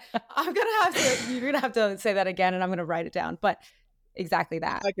 You're gonna have to say that again, and I'm gonna write it down. But exactly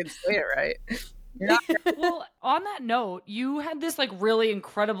that. I can say it right. Well, on that note, you had this like really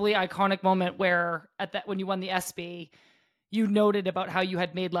incredibly iconic moment where when you won the ESPY, you noted about how you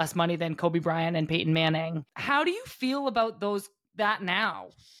had made less money than Kobe Bryant and Peyton Manning. How do you feel about that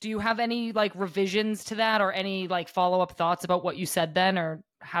now? Do you have any like revisions to that or any like follow-up thoughts about what you said then, or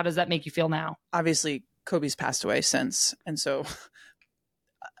how does that make you feel now? Obviously, Kobe's passed away since. And so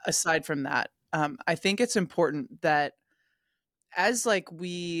aside from that, I think it's important that as like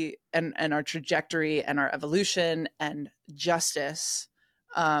we and our trajectory and our evolution and justice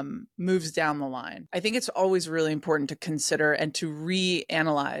moves down the line, I think it's always really important to consider and to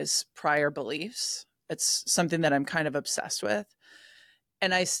reanalyze prior beliefs. It's something that I'm kind of obsessed with.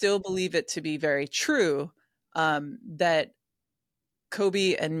 And I still believe it to be very true that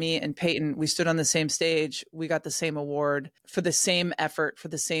Kobe and me and Peyton, we stood on the same stage. We got the same award for the same effort, for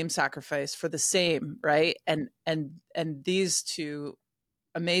the same sacrifice, for the same, right? And these two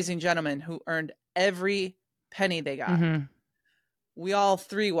amazing gentlemen who earned every penny they got. We all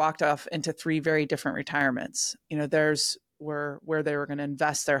three walked off into three very different retirements. You know, theirs were where they were going to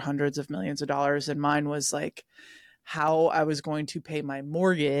invest their hundreds of millions of dollars, and mine was like how I was going to pay my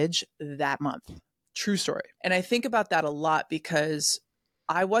mortgage that month. True story. And I think about that a lot because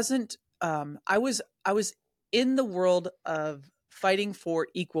I wasn't, I was in the world of fighting for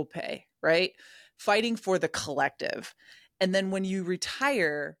equal pay, right? Fighting for the collective. And then when you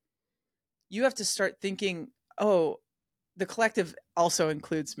retire, you have to start thinking, oh, the collective also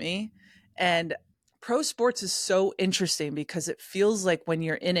includes me. And pro sports is so interesting because it feels like when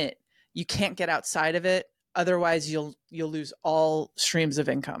you're in it, you can't get outside of it. Otherwise, you'll lose all streams of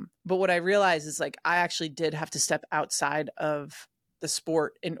income. But what I realized is like I actually did have to step outside of the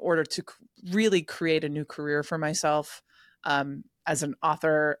sport in order to really create a new career for myself as an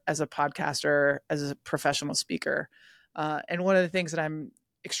author, as a podcaster, as a professional speaker. And one of the things that I'm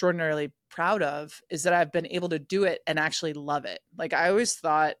extraordinarily proud of is that I've been able to do it and actually love it. Like I always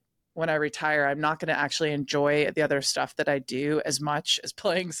thought when I retire, I'm not going to actually enjoy the other stuff that I do as much as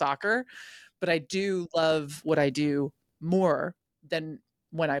playing soccer. But I do love what I do more than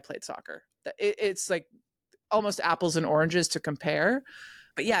when I played soccer. It's like almost apples and oranges to compare.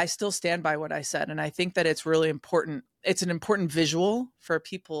 But yeah, I still stand by what I said. And I think that it's really important. It's an important visual for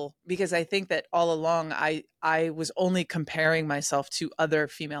people because I think that all along I was only comparing myself to other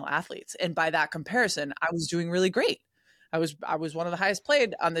female athletes. And by that comparison, I was doing really great. I was one of the highest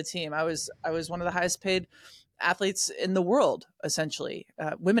paid on the team. I was one of the highest paid athletes in the world, essentially,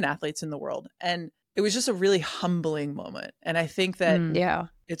 women athletes in the world. And it was just a really humbling moment. And I think that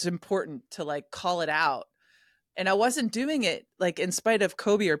it's important to like call it out. And I wasn't doing it like in spite of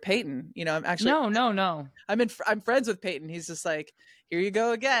Kobe or Peyton. You know, I'm actually no. I'm friends with Peyton. He's just like, here you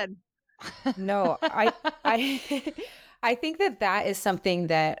go again. No, I I think that is something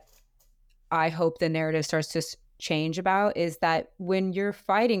that I hope the narrative starts to change about is that when you're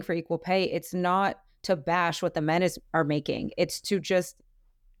fighting for equal pay, it's not to bash what the men are making. It's to just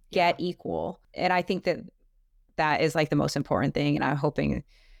get equal. And I think that that is like the most important thing. And I'm hoping,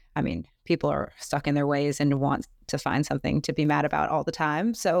 I mean, people are stuck in their ways and want to find something to be mad about all the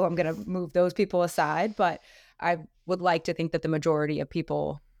time. So I'm going to move those people aside. But I would like to think that the majority of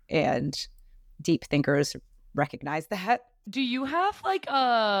people and deep thinkers recognize that. Do you have like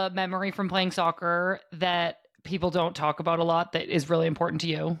a memory from playing soccer that people don't talk about a lot that is really important to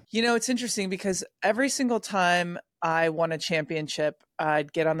you? You know, it's interesting because every single time I won a championship,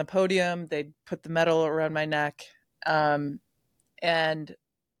 I'd get on the podium, they'd put the medal around my neck, and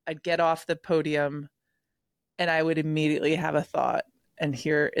I'd get off the podium and I would immediately have a thought. And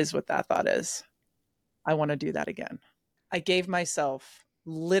here is what that thought is. I want to do that again. I gave myself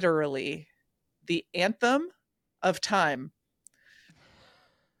literally the anthem of time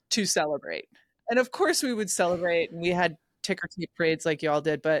to celebrate. And of course we would celebrate, and we had ticker tape parades like y'all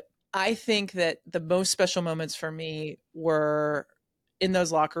did. But I think that the most special moments for me were in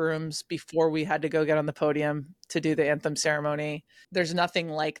those locker rooms before we had to go get on the podium to do the anthem ceremony. There's nothing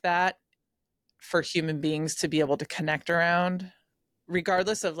like that for human beings to be able to connect around,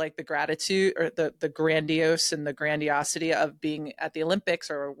 regardless of like the gratitude or the grandiose and the grandiosity of being at the Olympics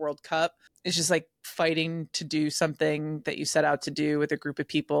or a World Cup. It's just like fighting to do something that you set out to do with a group of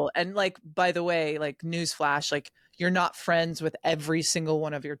people. And like, by the way, like newsflash, like you're not friends with every single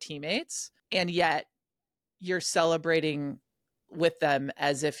one of your teammates. And yet you're celebrating with them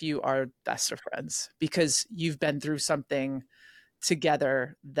as if you are best of friends because you've been through something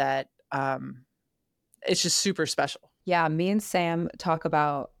together that it's just super special. Yeah, me and Sam talk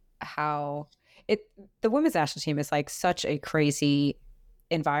about how the women's national team is like such a crazy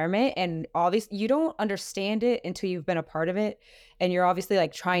environment, and obviously you don't understand it until you've been a part of it, and you're obviously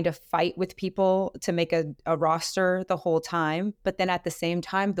like trying to fight with people to make a roster the whole time, but then at the same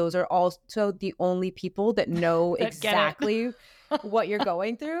time those are also the only people that know That exactly what you're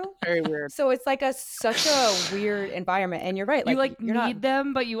going through. Very weird. So it's like such a weird environment, and you're right, like you like you're need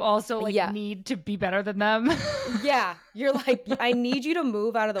them, but you also like Yeah. need to be better than them. Yeah, you're like, I need you to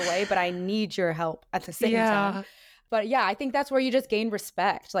move out of the way, but I need your help at the same time. But yeah, I think that's where you just gain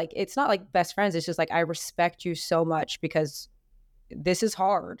respect. Like, it's not like best friends. It's just like, I respect you so much because this is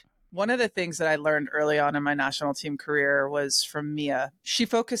hard. One of the things that I learned early on in my national team career was from Mia. She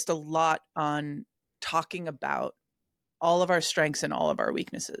focused a lot on talking about all of our strengths and all of our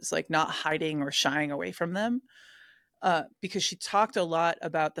weaknesses, like not hiding or shying away from them. Because she talked a lot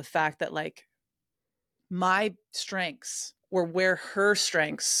about the fact that like my strengths were where her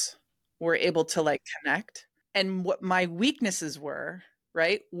strengths were able to like connect. And what my weaknesses were,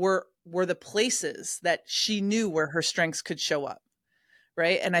 right, were the places that she knew where her strengths could show up.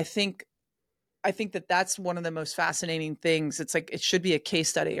 Right. And I think that that's one of the most fascinating things. It's like, it should be a case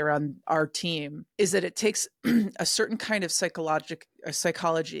study around our team, is that it takes a certain kind of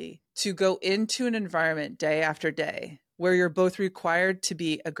psychology to go into an environment day after day where you're both required to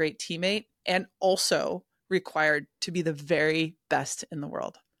be a great teammate and also required to be the very best in the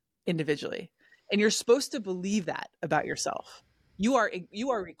world individually. And you're supposed to believe that about yourself. You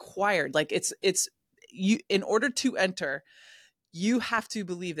are required. Like it's you, in order to enter, you have to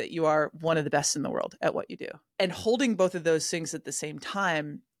believe that you are one of the best in the world at what you do. And holding both of those things at the same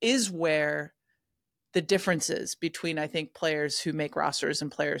time is where the difference is between, I think, players who make rosters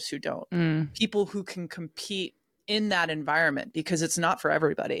and players who don't. People who can compete in that environment, because it's not for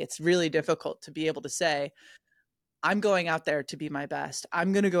everybody. It's really difficult to be able to say, I'm going out there to be my best.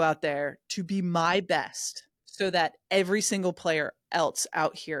 I'm going to go out there to be my best so that every single player else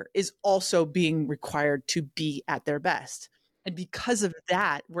out here is also being required to be at their best. And because of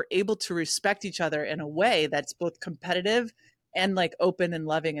that, we're able to respect each other in a way that's both competitive and like open and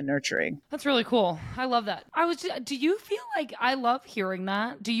loving and nurturing. That's really cool. I love that. Do you feel like, I love hearing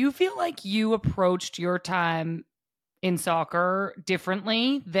that. Do you feel like you approached your time in soccer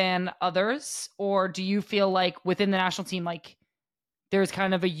differently than others? Or do you feel like within the national team, like there's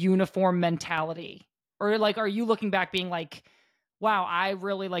kind of a uniform mentality? Or like, are you looking back being like, wow, I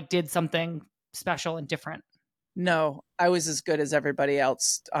really like did something special and different? No, I was as good as everybody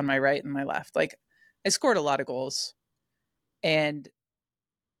else on my right and my left. Like I scored a lot of goals and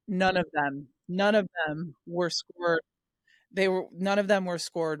none of them were scored. None of them were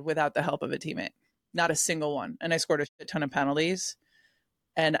scored without the help of a teammate. Not a single one. And I scored a shit ton of penalties.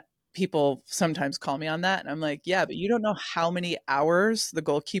 And people sometimes call me on that. And I'm like, yeah, but you don't know how many hours the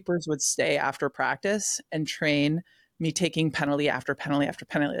goalkeepers would stay after practice and train me taking penalty after penalty after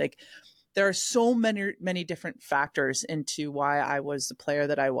penalty. Like there are so many different factors into why I was the player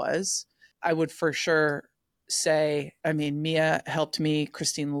that I was. I would for sure say, I mean, Mia helped me,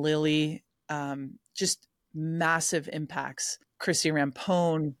 Christine Lilly, just massive impacts. Chrissy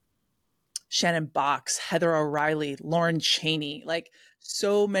Rampone, Shannon Box, Heather O'Reilly, Lauren Cheney, like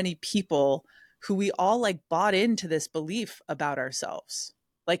so many people who we all like bought into this belief about ourselves,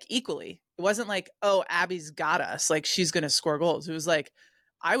 like equally. It wasn't like, oh, Abby's got us, like she's going to score goals. It was like,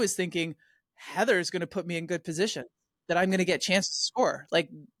 I was thinking Heather's going to put me in good position, that I'm going to get a chance to score. Like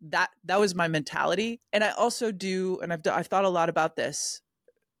that was my mentality. And I also do, and I've thought a lot about this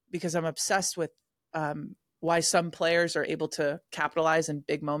because I'm obsessed with why some players are able to capitalize in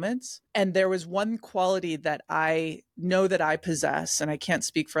big moments. And there was one quality that I know that I possess, and I can't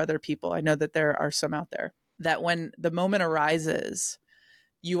speak for other people. I know that there are some out there, that when the moment arises,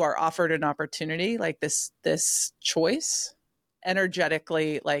 you are offered an opportunity, like this choice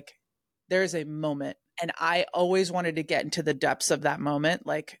energetically, like there's a moment. And I always wanted to get into the depths of that moment.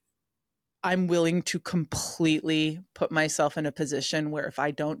 Like I'm willing to completely put myself in a position where if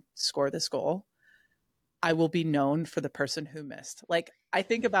I don't score this goal, I will be known for the person who missed. Like I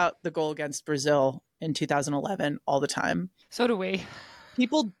think about the goal against Brazil in 2011 all the time. So do we.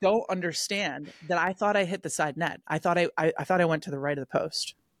 People don't understand that I thought I hit the side net. I thought I went to the right of the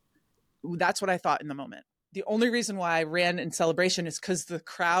post. That's what I thought in the moment. The only reason why I ran in celebration is because the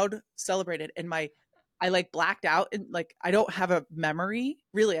crowd celebrated, and I like blacked out, and like I don't have a memory.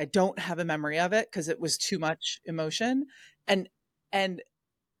 Really, I don't have a memory of it because it was too much emotion. And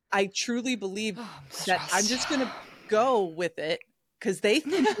I truly believe that I'm just going to go with it because they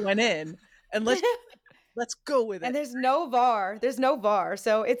think it went in, and let's go with it. And there's no VAR,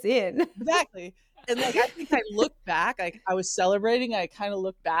 so it's in. Exactly. And like, I think I looked back, like I was celebrating. I kind of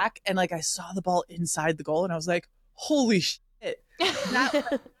looked back and like, I saw the ball inside the goal and I was like, holy shit, that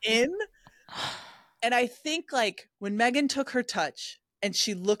went in. And I think like when Megan took her touch and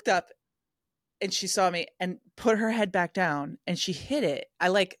she looked up and she saw me and put her head back down and she hit it,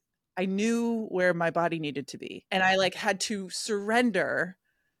 I knew where my body needed to be. And I like had to surrender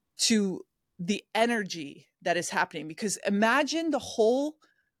to the energy that is happening, because imagine the whole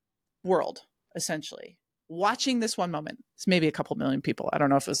world essentially watching this one moment. It's maybe a couple million people. I don't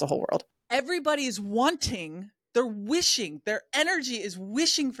know if it was the whole world. Everybody is wanting, they're wishing, their energy is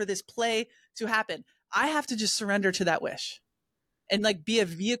wishing for this play to happen. I have to just surrender to that wish and like be a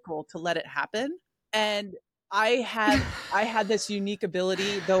vehicle to let it happen. And I had this unique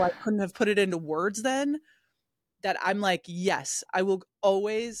ability, though I couldn't have put it into words then, that I'm like, yes, I will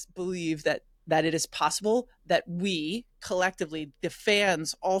always believe that it is possible that we collectively, the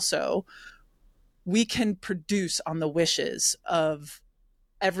fans also, we can produce on the wishes of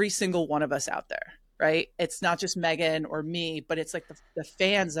every single one of us out there, right? It's not just Megan or me, but it's like the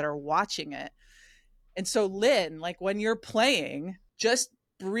fans that are watching it. And so Lynn, like when you're playing, just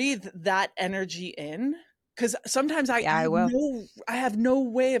breathe that energy in. Because sometimes I have no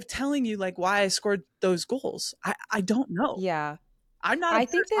way of telling you like why I scored those goals. I don't know. Yeah. I'm not I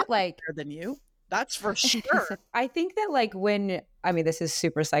think that like better than you. That's for sure. I think that like when, I mean, this is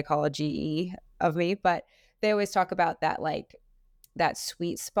super psychology of me, but they always talk about that, like that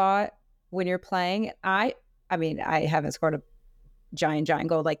sweet spot when you're playing. I mean, I haven't scored a giant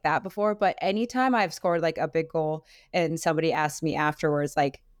goal like that before, but anytime I've scored like a big goal and somebody asks me afterwards,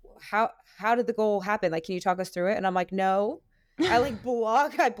 like, how did the goal happen? Like, can you talk us through it? And I'm like, no, I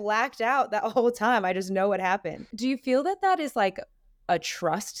blacked out that whole time. I just know what happened. Do you feel that is like a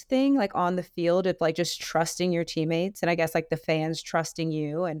trust thing, like on the field, of like just trusting your teammates, and I guess like the fans trusting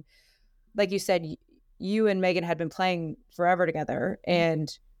you? And like you said, you and Megan had been playing forever together,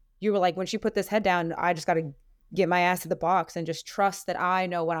 and you were like, when she put this head down, I just got to get my ass to the box and just trust that I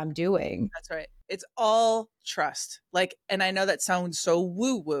know what I'm doing. That's right. It's all trust. Like, and I know that sounds so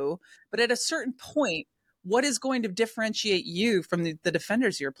woo-woo, but at a certain point, what is going to differentiate you from the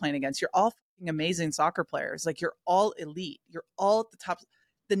defenders you're playing against? You're all amazing soccer players. Like, you're all elite. You're all at the top.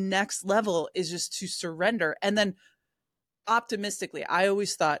 The next level is just to surrender. And then optimistically, I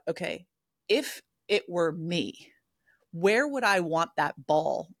always thought, okay, if it were me, where would I want that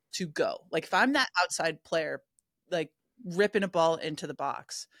ball to go? Like, if I'm that outside player, like ripping a ball into the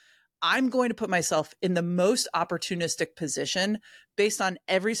box, I'm going to put myself in the most opportunistic position based on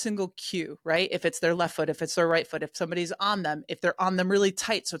every single cue, right? If it's their left foot, if it's their right foot, if somebody's on them, if they're on them really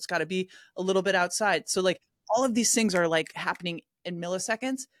tight, so it's got to be a little bit outside. So like all of these things are like happening in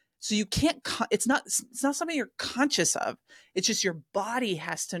milliseconds. So you can't, it's not something you're conscious of. It's just your body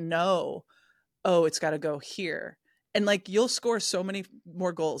has to know, oh, it's got to go here. And like, you'll score so many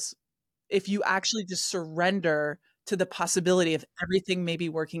more goals if you actually just surrender to the possibility of everything maybe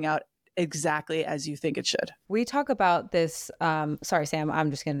working out exactly as you think it should. We talk about this. Sorry, Sam,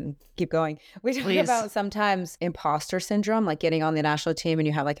 I'm just going to keep going. We talk Please. about sometimes imposter syndrome, like getting on the national team and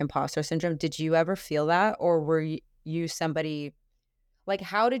you have like imposter syndrome. Did you ever feel that? Or were you somebody, like,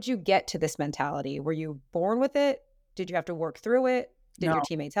 how did you get to this mentality? Were you born with it? Did you have to work through it? Did No. your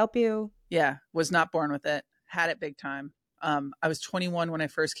teammates help you? Yeah, was not born with it. Had it big time. I was 21 when I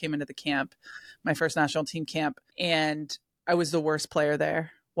first came into the camp, my first national team camp, and I was the worst player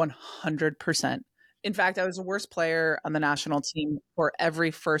there, 100%. In fact, I was the worst player on the national team for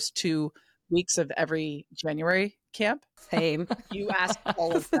every first 2 weeks of every January camp. Same. You ask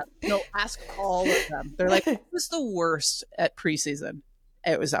all of them. No, ask all of them. They're like, who was the worst at preseason?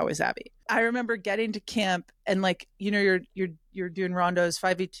 It was always Abby. I remember getting to camp and like, you're doing rondos,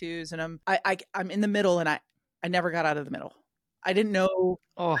 5v2s, and I'm in the middle and I never got out of the middle. I didn't know.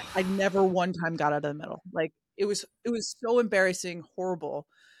 Oh, I never one time got out of the middle. Like it was so embarrassing, horrible.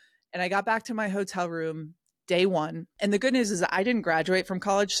 And I got back to my hotel room day one. And the good news is that I didn't graduate from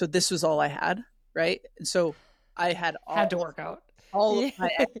college, so this was all I had, right? And so I had to work out all of my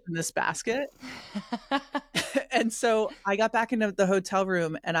eggs in this basket. And so I got back into the hotel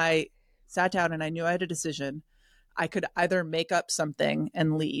room and I sat down and I knew I had a decision. I could either make up something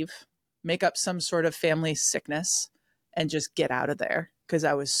and leave, make up some sort of family sickness and just get out of there because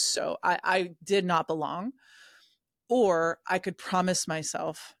I did not belong. Or I could promise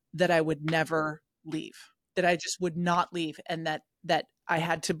myself that I would never leave, that I just would not leave, and that I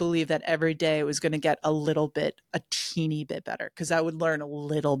had to believe that every day it was going to get a teeny bit better because I would learn a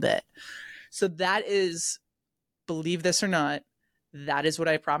little bit. So that is, believe this or not, that is what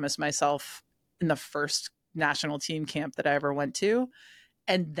I promised myself in the first national team camp that I ever went to.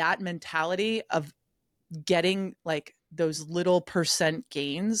 And that mentality of getting like those little percent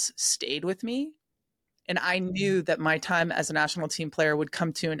gains stayed with me. And I knew that my time as a national team player would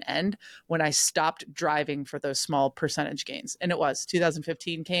come to an end when I stopped driving for those small percentage gains. And it was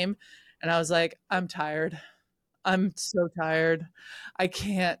 2015 came and I was like, I'm tired. I'm so tired. I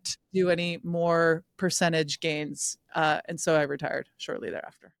can't do any more percentage gains. And so I retired shortly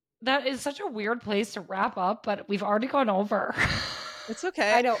thereafter. that is such a weird place to wrap up, but we've already gone over. It's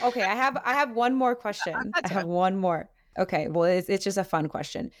okay. I know. Okay, I have one more question. I have one more. Okay, well, it's just a fun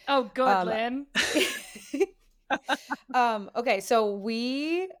question. Oh, good, Lynn. Okay, so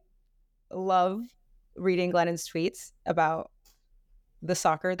we love reading Glennon's tweets about the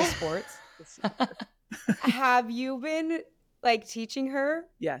soccer, the sports. Have you been like teaching her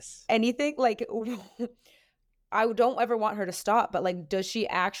Yes. anything? Like, I don't ever want her to stop, but like, does she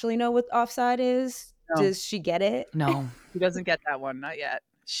actually know what offside is? No. Does she get it? No. She doesn't get that one. Not yet.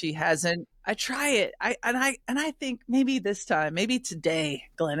 She hasn't. I try it. I think maybe this time, maybe today,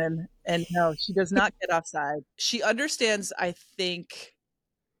 Glennon. And no, she does not get offside. She understands, I think,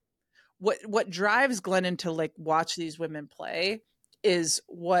 what drives Glennon to like watch these women play is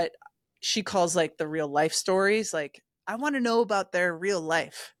what she calls like the real life stories. Like, I want to know about their real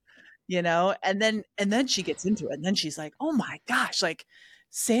life, and then she gets into it. And then she's like, oh my gosh, like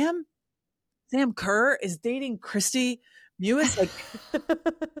Sam Kerr is dating Christy Mewis.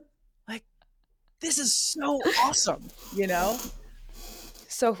 Like this is so awesome,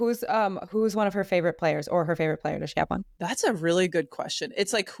 So who's one of her favorite players or her favorite player? Does she have one? That's a really good question.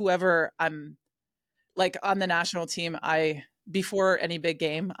 It's like whoever I'm like on the national team, before any big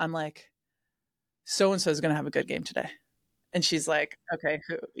game, I'm like, so-and-so is going to have a good game today. And she's like, okay,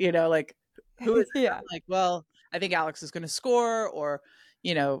 who is it? Yeah. I'm like, well, I think Alex is going to score, or,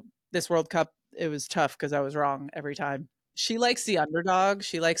 this World Cup, it was tough because I was wrong every time. She likes the underdog.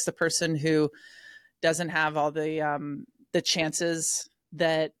 She likes the person who doesn't have all the chances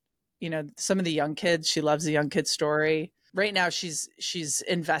that, some of the young kids. She loves the young kid story. Right now, she's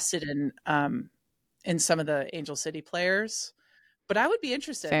invested in some of the Angel City players, but I would be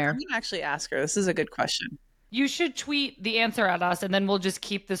interested. Fair. I'm going to actually ask her. This is a good question. You should tweet the answer at us, and then we'll just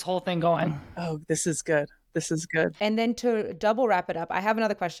keep this whole thing going. Oh, this is good. This is good. And then to double wrap it up, I have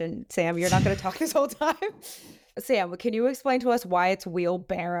another question. Sam, you're not going to talk this whole time. Sam, can you explain to us why it's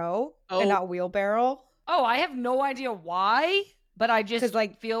wheelbarrow and not wheelbarrow? Oh, I have no idea why, but I just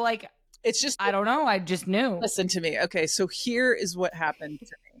feel like it's just, I don't know. I just knew. Listen to me. Okay, so here is what happened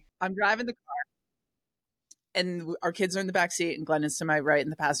to me. I'm driving the car, and our kids are in the back seat, and Glenn is to my right in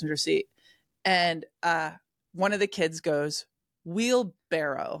the passenger seat. And one of the kids goes,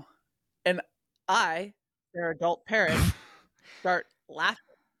 wheelbarrow. And I, their adult parent, start laughing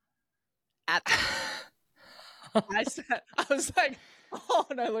at them. I was like, oh,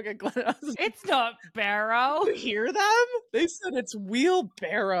 and I look at Glenn. I was like, it's not barrow. You hear them? They said it's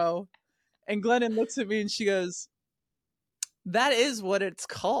wheelbarrow. And Glennon looks at me and she goes, that is what it's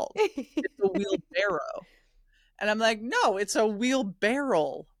called. It's a wheelbarrow. And I'm like, no, it's a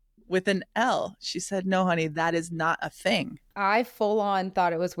wheelbarrow with an L. She said, no, honey, that is not a thing. I full on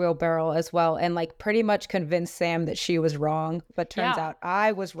thought it was wheelbarrow as well, and like pretty much convinced Sam that she was wrong, but turns out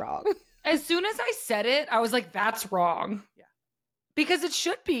I was wrong. As soon as I said it, I was like, that's wrong. Yeah. Because it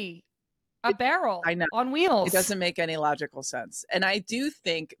should be a barrel on wheels. It doesn't make any logical sense. And I do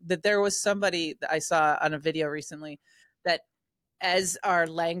think that there was somebody that I saw on a video recently that as our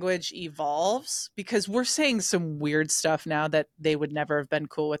language evolves, because we're saying some weird stuff now that they would never have been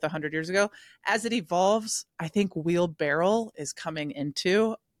cool with 100 years ago. As it evolves, I think wheelbarrow is coming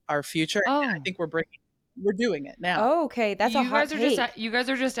into our future. Oh. And I think we're doing it now. Oh, okay, that's a hot take. You guys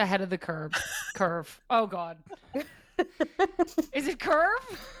are just ahead of the curve. Oh God. Is it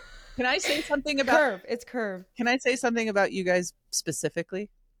curve? Can I say something about curve? It's curve. Can I say something about you guys specifically?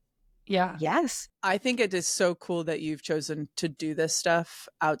 Yeah. Yes. I think it is so cool that you've chosen to do this stuff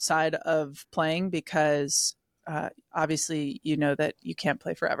outside of playing because obviously you know that you can't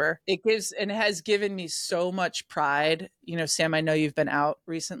play forever. It gives and has given me so much pride. You know, Sam, I know you've been out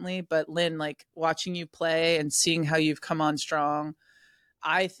recently, but Lynn, like watching you play and seeing how you've come on strong,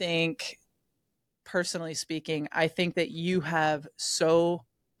 I think, personally speaking, I think that you have so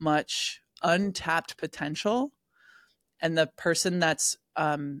much untapped potential, and the person that's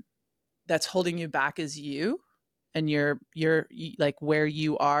holding you back is you, and you're like where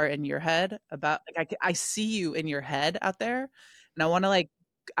you are in your head about like I see you in your head out there, and I want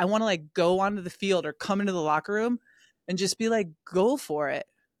to go onto the field or come into the locker room and just be like, go for it,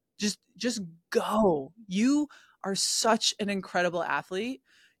 just go. You are such an incredible athlete.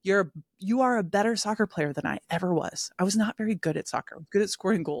 You are a better soccer player than I ever was. I was not very good at soccer. I'm good at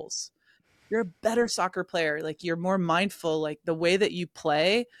scoring goals. You're a better soccer player. Like you're more mindful, like the way that you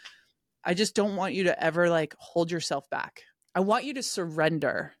play. I just don't want you to ever like hold yourself back. I want you to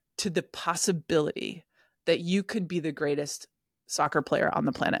surrender to the possibility that you could be the greatest soccer player on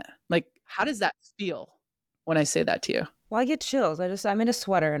the planet. Like, how does that feel when I say that to you? Well, I get chills. I'm in a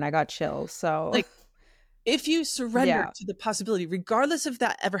sweater and I got chills. So like, if you surrender to the possibility, regardless if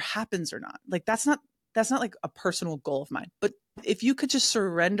that ever happens or not, like that's not like a personal goal of mine. But if you could just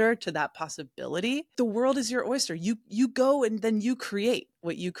surrender to that possibility, the world is your oyster. You go and then you create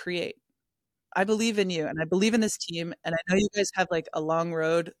what you create. I believe in you and I believe in this team. And I know you guys have like a long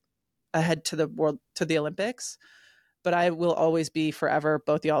road ahead to the Olympics, but I will always be forever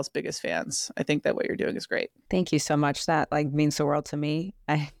both y'all's biggest fans. I think that what you're doing is great. Thank you so much. That like means the world to me.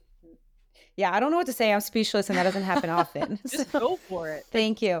 I don't know what to say. I'm speechless and that doesn't happen often. Just go for it.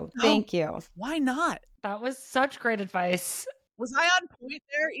 Thank you. No, Thank you. Why not? That was such great advice. Was I on point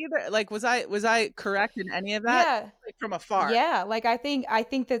there either? Like, was I correct in any of that? Yeah. Like from afar. Yeah. Like I think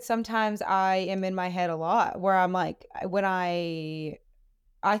that sometimes I am in my head a lot where I'm like, when I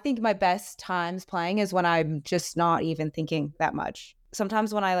think my best times playing is when I'm just not even thinking that much.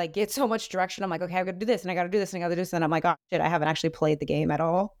 Sometimes when I like get so much direction, I'm like, okay, I got to do this and I got to do this and I got to do this. And I'm like, oh shit, I haven't actually played the game at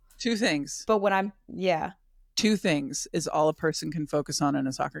all. Two things. But when two things is all a person can focus on in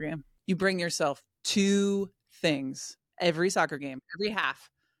a soccer game. You bring yourself two things every soccer game, every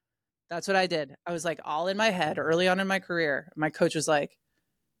half. That's what I did. I was like all in my head early on in my career. My coach was like,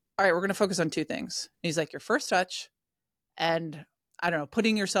 all right, we're going to focus on two things. And he's like, your first touch and I don't know,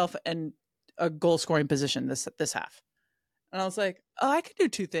 putting yourself in a goal scoring position this half. And I was like, oh, I could do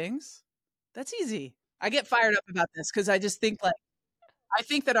two things. That's easy. I get fired up about this because I just think like, I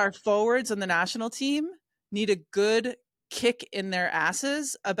think that our forwards on the national team need a good kick in their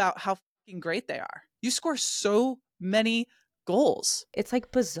asses about how fucking great they are. You score so many goals. It's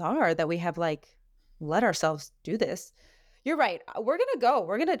like bizarre that we have like let ourselves do this. You're right. We're going to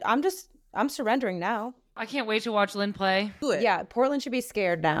go. I'm surrendering now. I can't wait to watch Lynn play. Do it. Yeah, Portland should be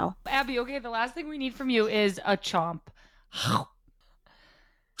scared now. Abby, okay, the last thing we need from you is a chomp.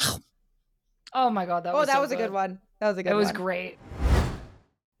 Oh my God, that was a good one. That was a good one. It was great.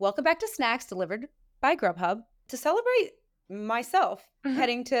 Welcome back to Snacks delivered by Grubhub. To celebrate myself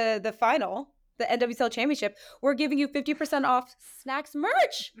heading to the final, the NWSL Championship, we're giving you 50% off Snacks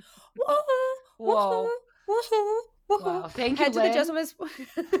merch. Whoa. Wow. Thank you, Head to Lynn. the Gentleman's...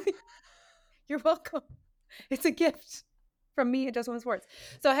 You're welcome. It's a gift from me at Just Women Sports.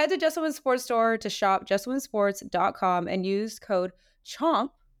 So head to Just Women Sports store to shop justwomensports.com and use code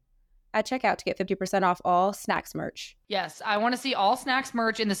CHOMP at checkout to get 50% off all Snacks merch. Yes, I want to see all Snacks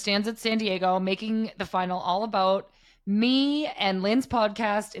merch in the stands at San Diego, making the final all about me and Lynn's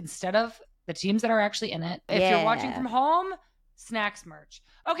podcast instead of the teams that are actually in it. If you're watching from home, Snacks merch.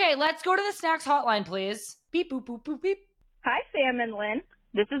 Okay, let's go to the Snacks hotline, please. Beep, boop, boop, boop, beep. Hi, Sam and Lynn.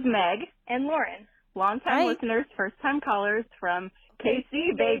 This is Meg and Lauren. Longtime listeners, first-time callers from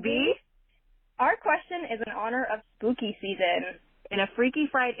KC, baby. Our question is in honor of spooky season. In a Freaky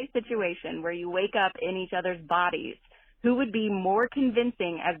Friday situation where you wake up in each other's bodies, who would be more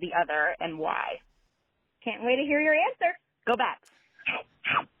convincing as the other and why? Can't wait to hear your answer. Go back.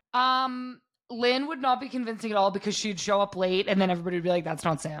 Lynn would not be convincing at all because she'd show up late and then everybody would be like, that's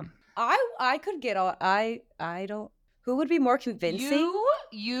not Sam. I could get all I don't. Who would be more convincing?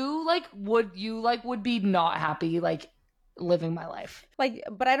 You would be not happy like living my life. Like,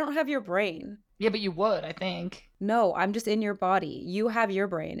 but I don't have your brain. Yeah, but you would, I think. No, I'm just in your body. You have your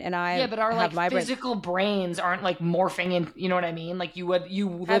brain, and I yeah, but our have my physical brains aren't like morphing in. You know what I mean? Like you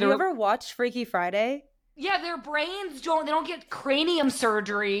literally. Have you ever watched Freaky Friday? Yeah, their brains don't get cranium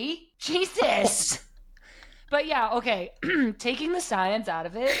surgery. Jesus. But yeah, okay. Taking the science out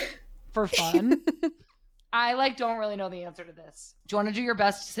of it for fun. I don't really know the answer to this. Do you want to do your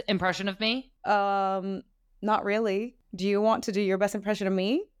best impression of me? Not really. Do you want to do your best impression of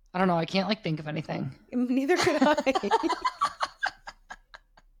me? I don't know. I can't think of anything. Neither could I.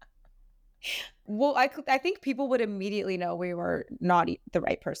 Well, I think people would immediately know we were not the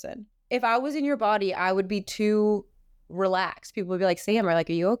right person. If I was in your body, I would be too relaxed. People would be like, Sam, are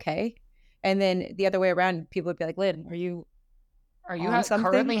you okay? And then the other way around, people would be like, Lynn, are you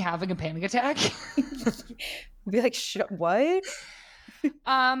currently having a panic attack? Be like, what?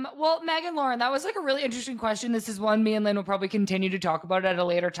 Well, Megan Lauren, that was a really interesting question. This is one me and Lynn will probably continue to talk about it at a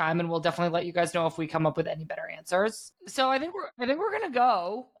later time, and we'll definitely let you guys know if we come up with any better answers. So I think we're gonna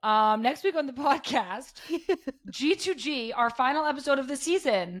go. Next week on the podcast, G2G, our final episode of the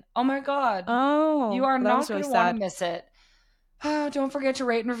season. Oh my god. Oh, you are not gonna want to miss it. Don't forget to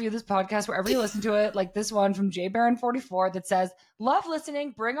rate and review this podcast wherever you listen to it, like this one from JBaron44 that says, love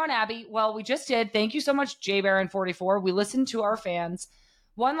listening, bring on Abby. Well, we just did. Thank you so much, JBaron44. We listen to our fans.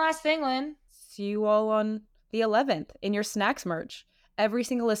 One last thing, Lynn. See you all on the 11th in your snacks merch. Every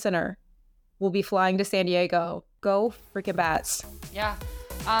single listener will be flying to San Diego. Go freaking Bats. Yeah.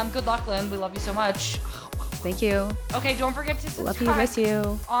 Good luck, Lynn. We love you so much. Thank you. Okay, don't forget to subscribe. Love you, miss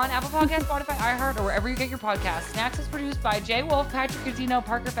you. On Apple Podcasts, Spotify, iHeart, or wherever you get your podcasts. Snacks is produced by Jay Wolf, Patrick Catino,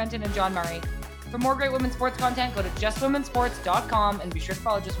 Parker Fenton, and John Murray. For more great women's sports content, go to justwomensports.com and be sure to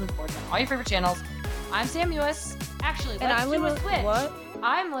follow Just Women's Sports on all your favorite channels. I'm Sam Mewis. Actually, let's do a switch. What?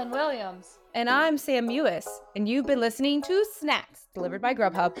 I'm Lynn Williams. And I'm Sam Mewis. And you've been listening to Snacks, delivered by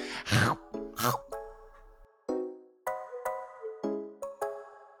Grubhub.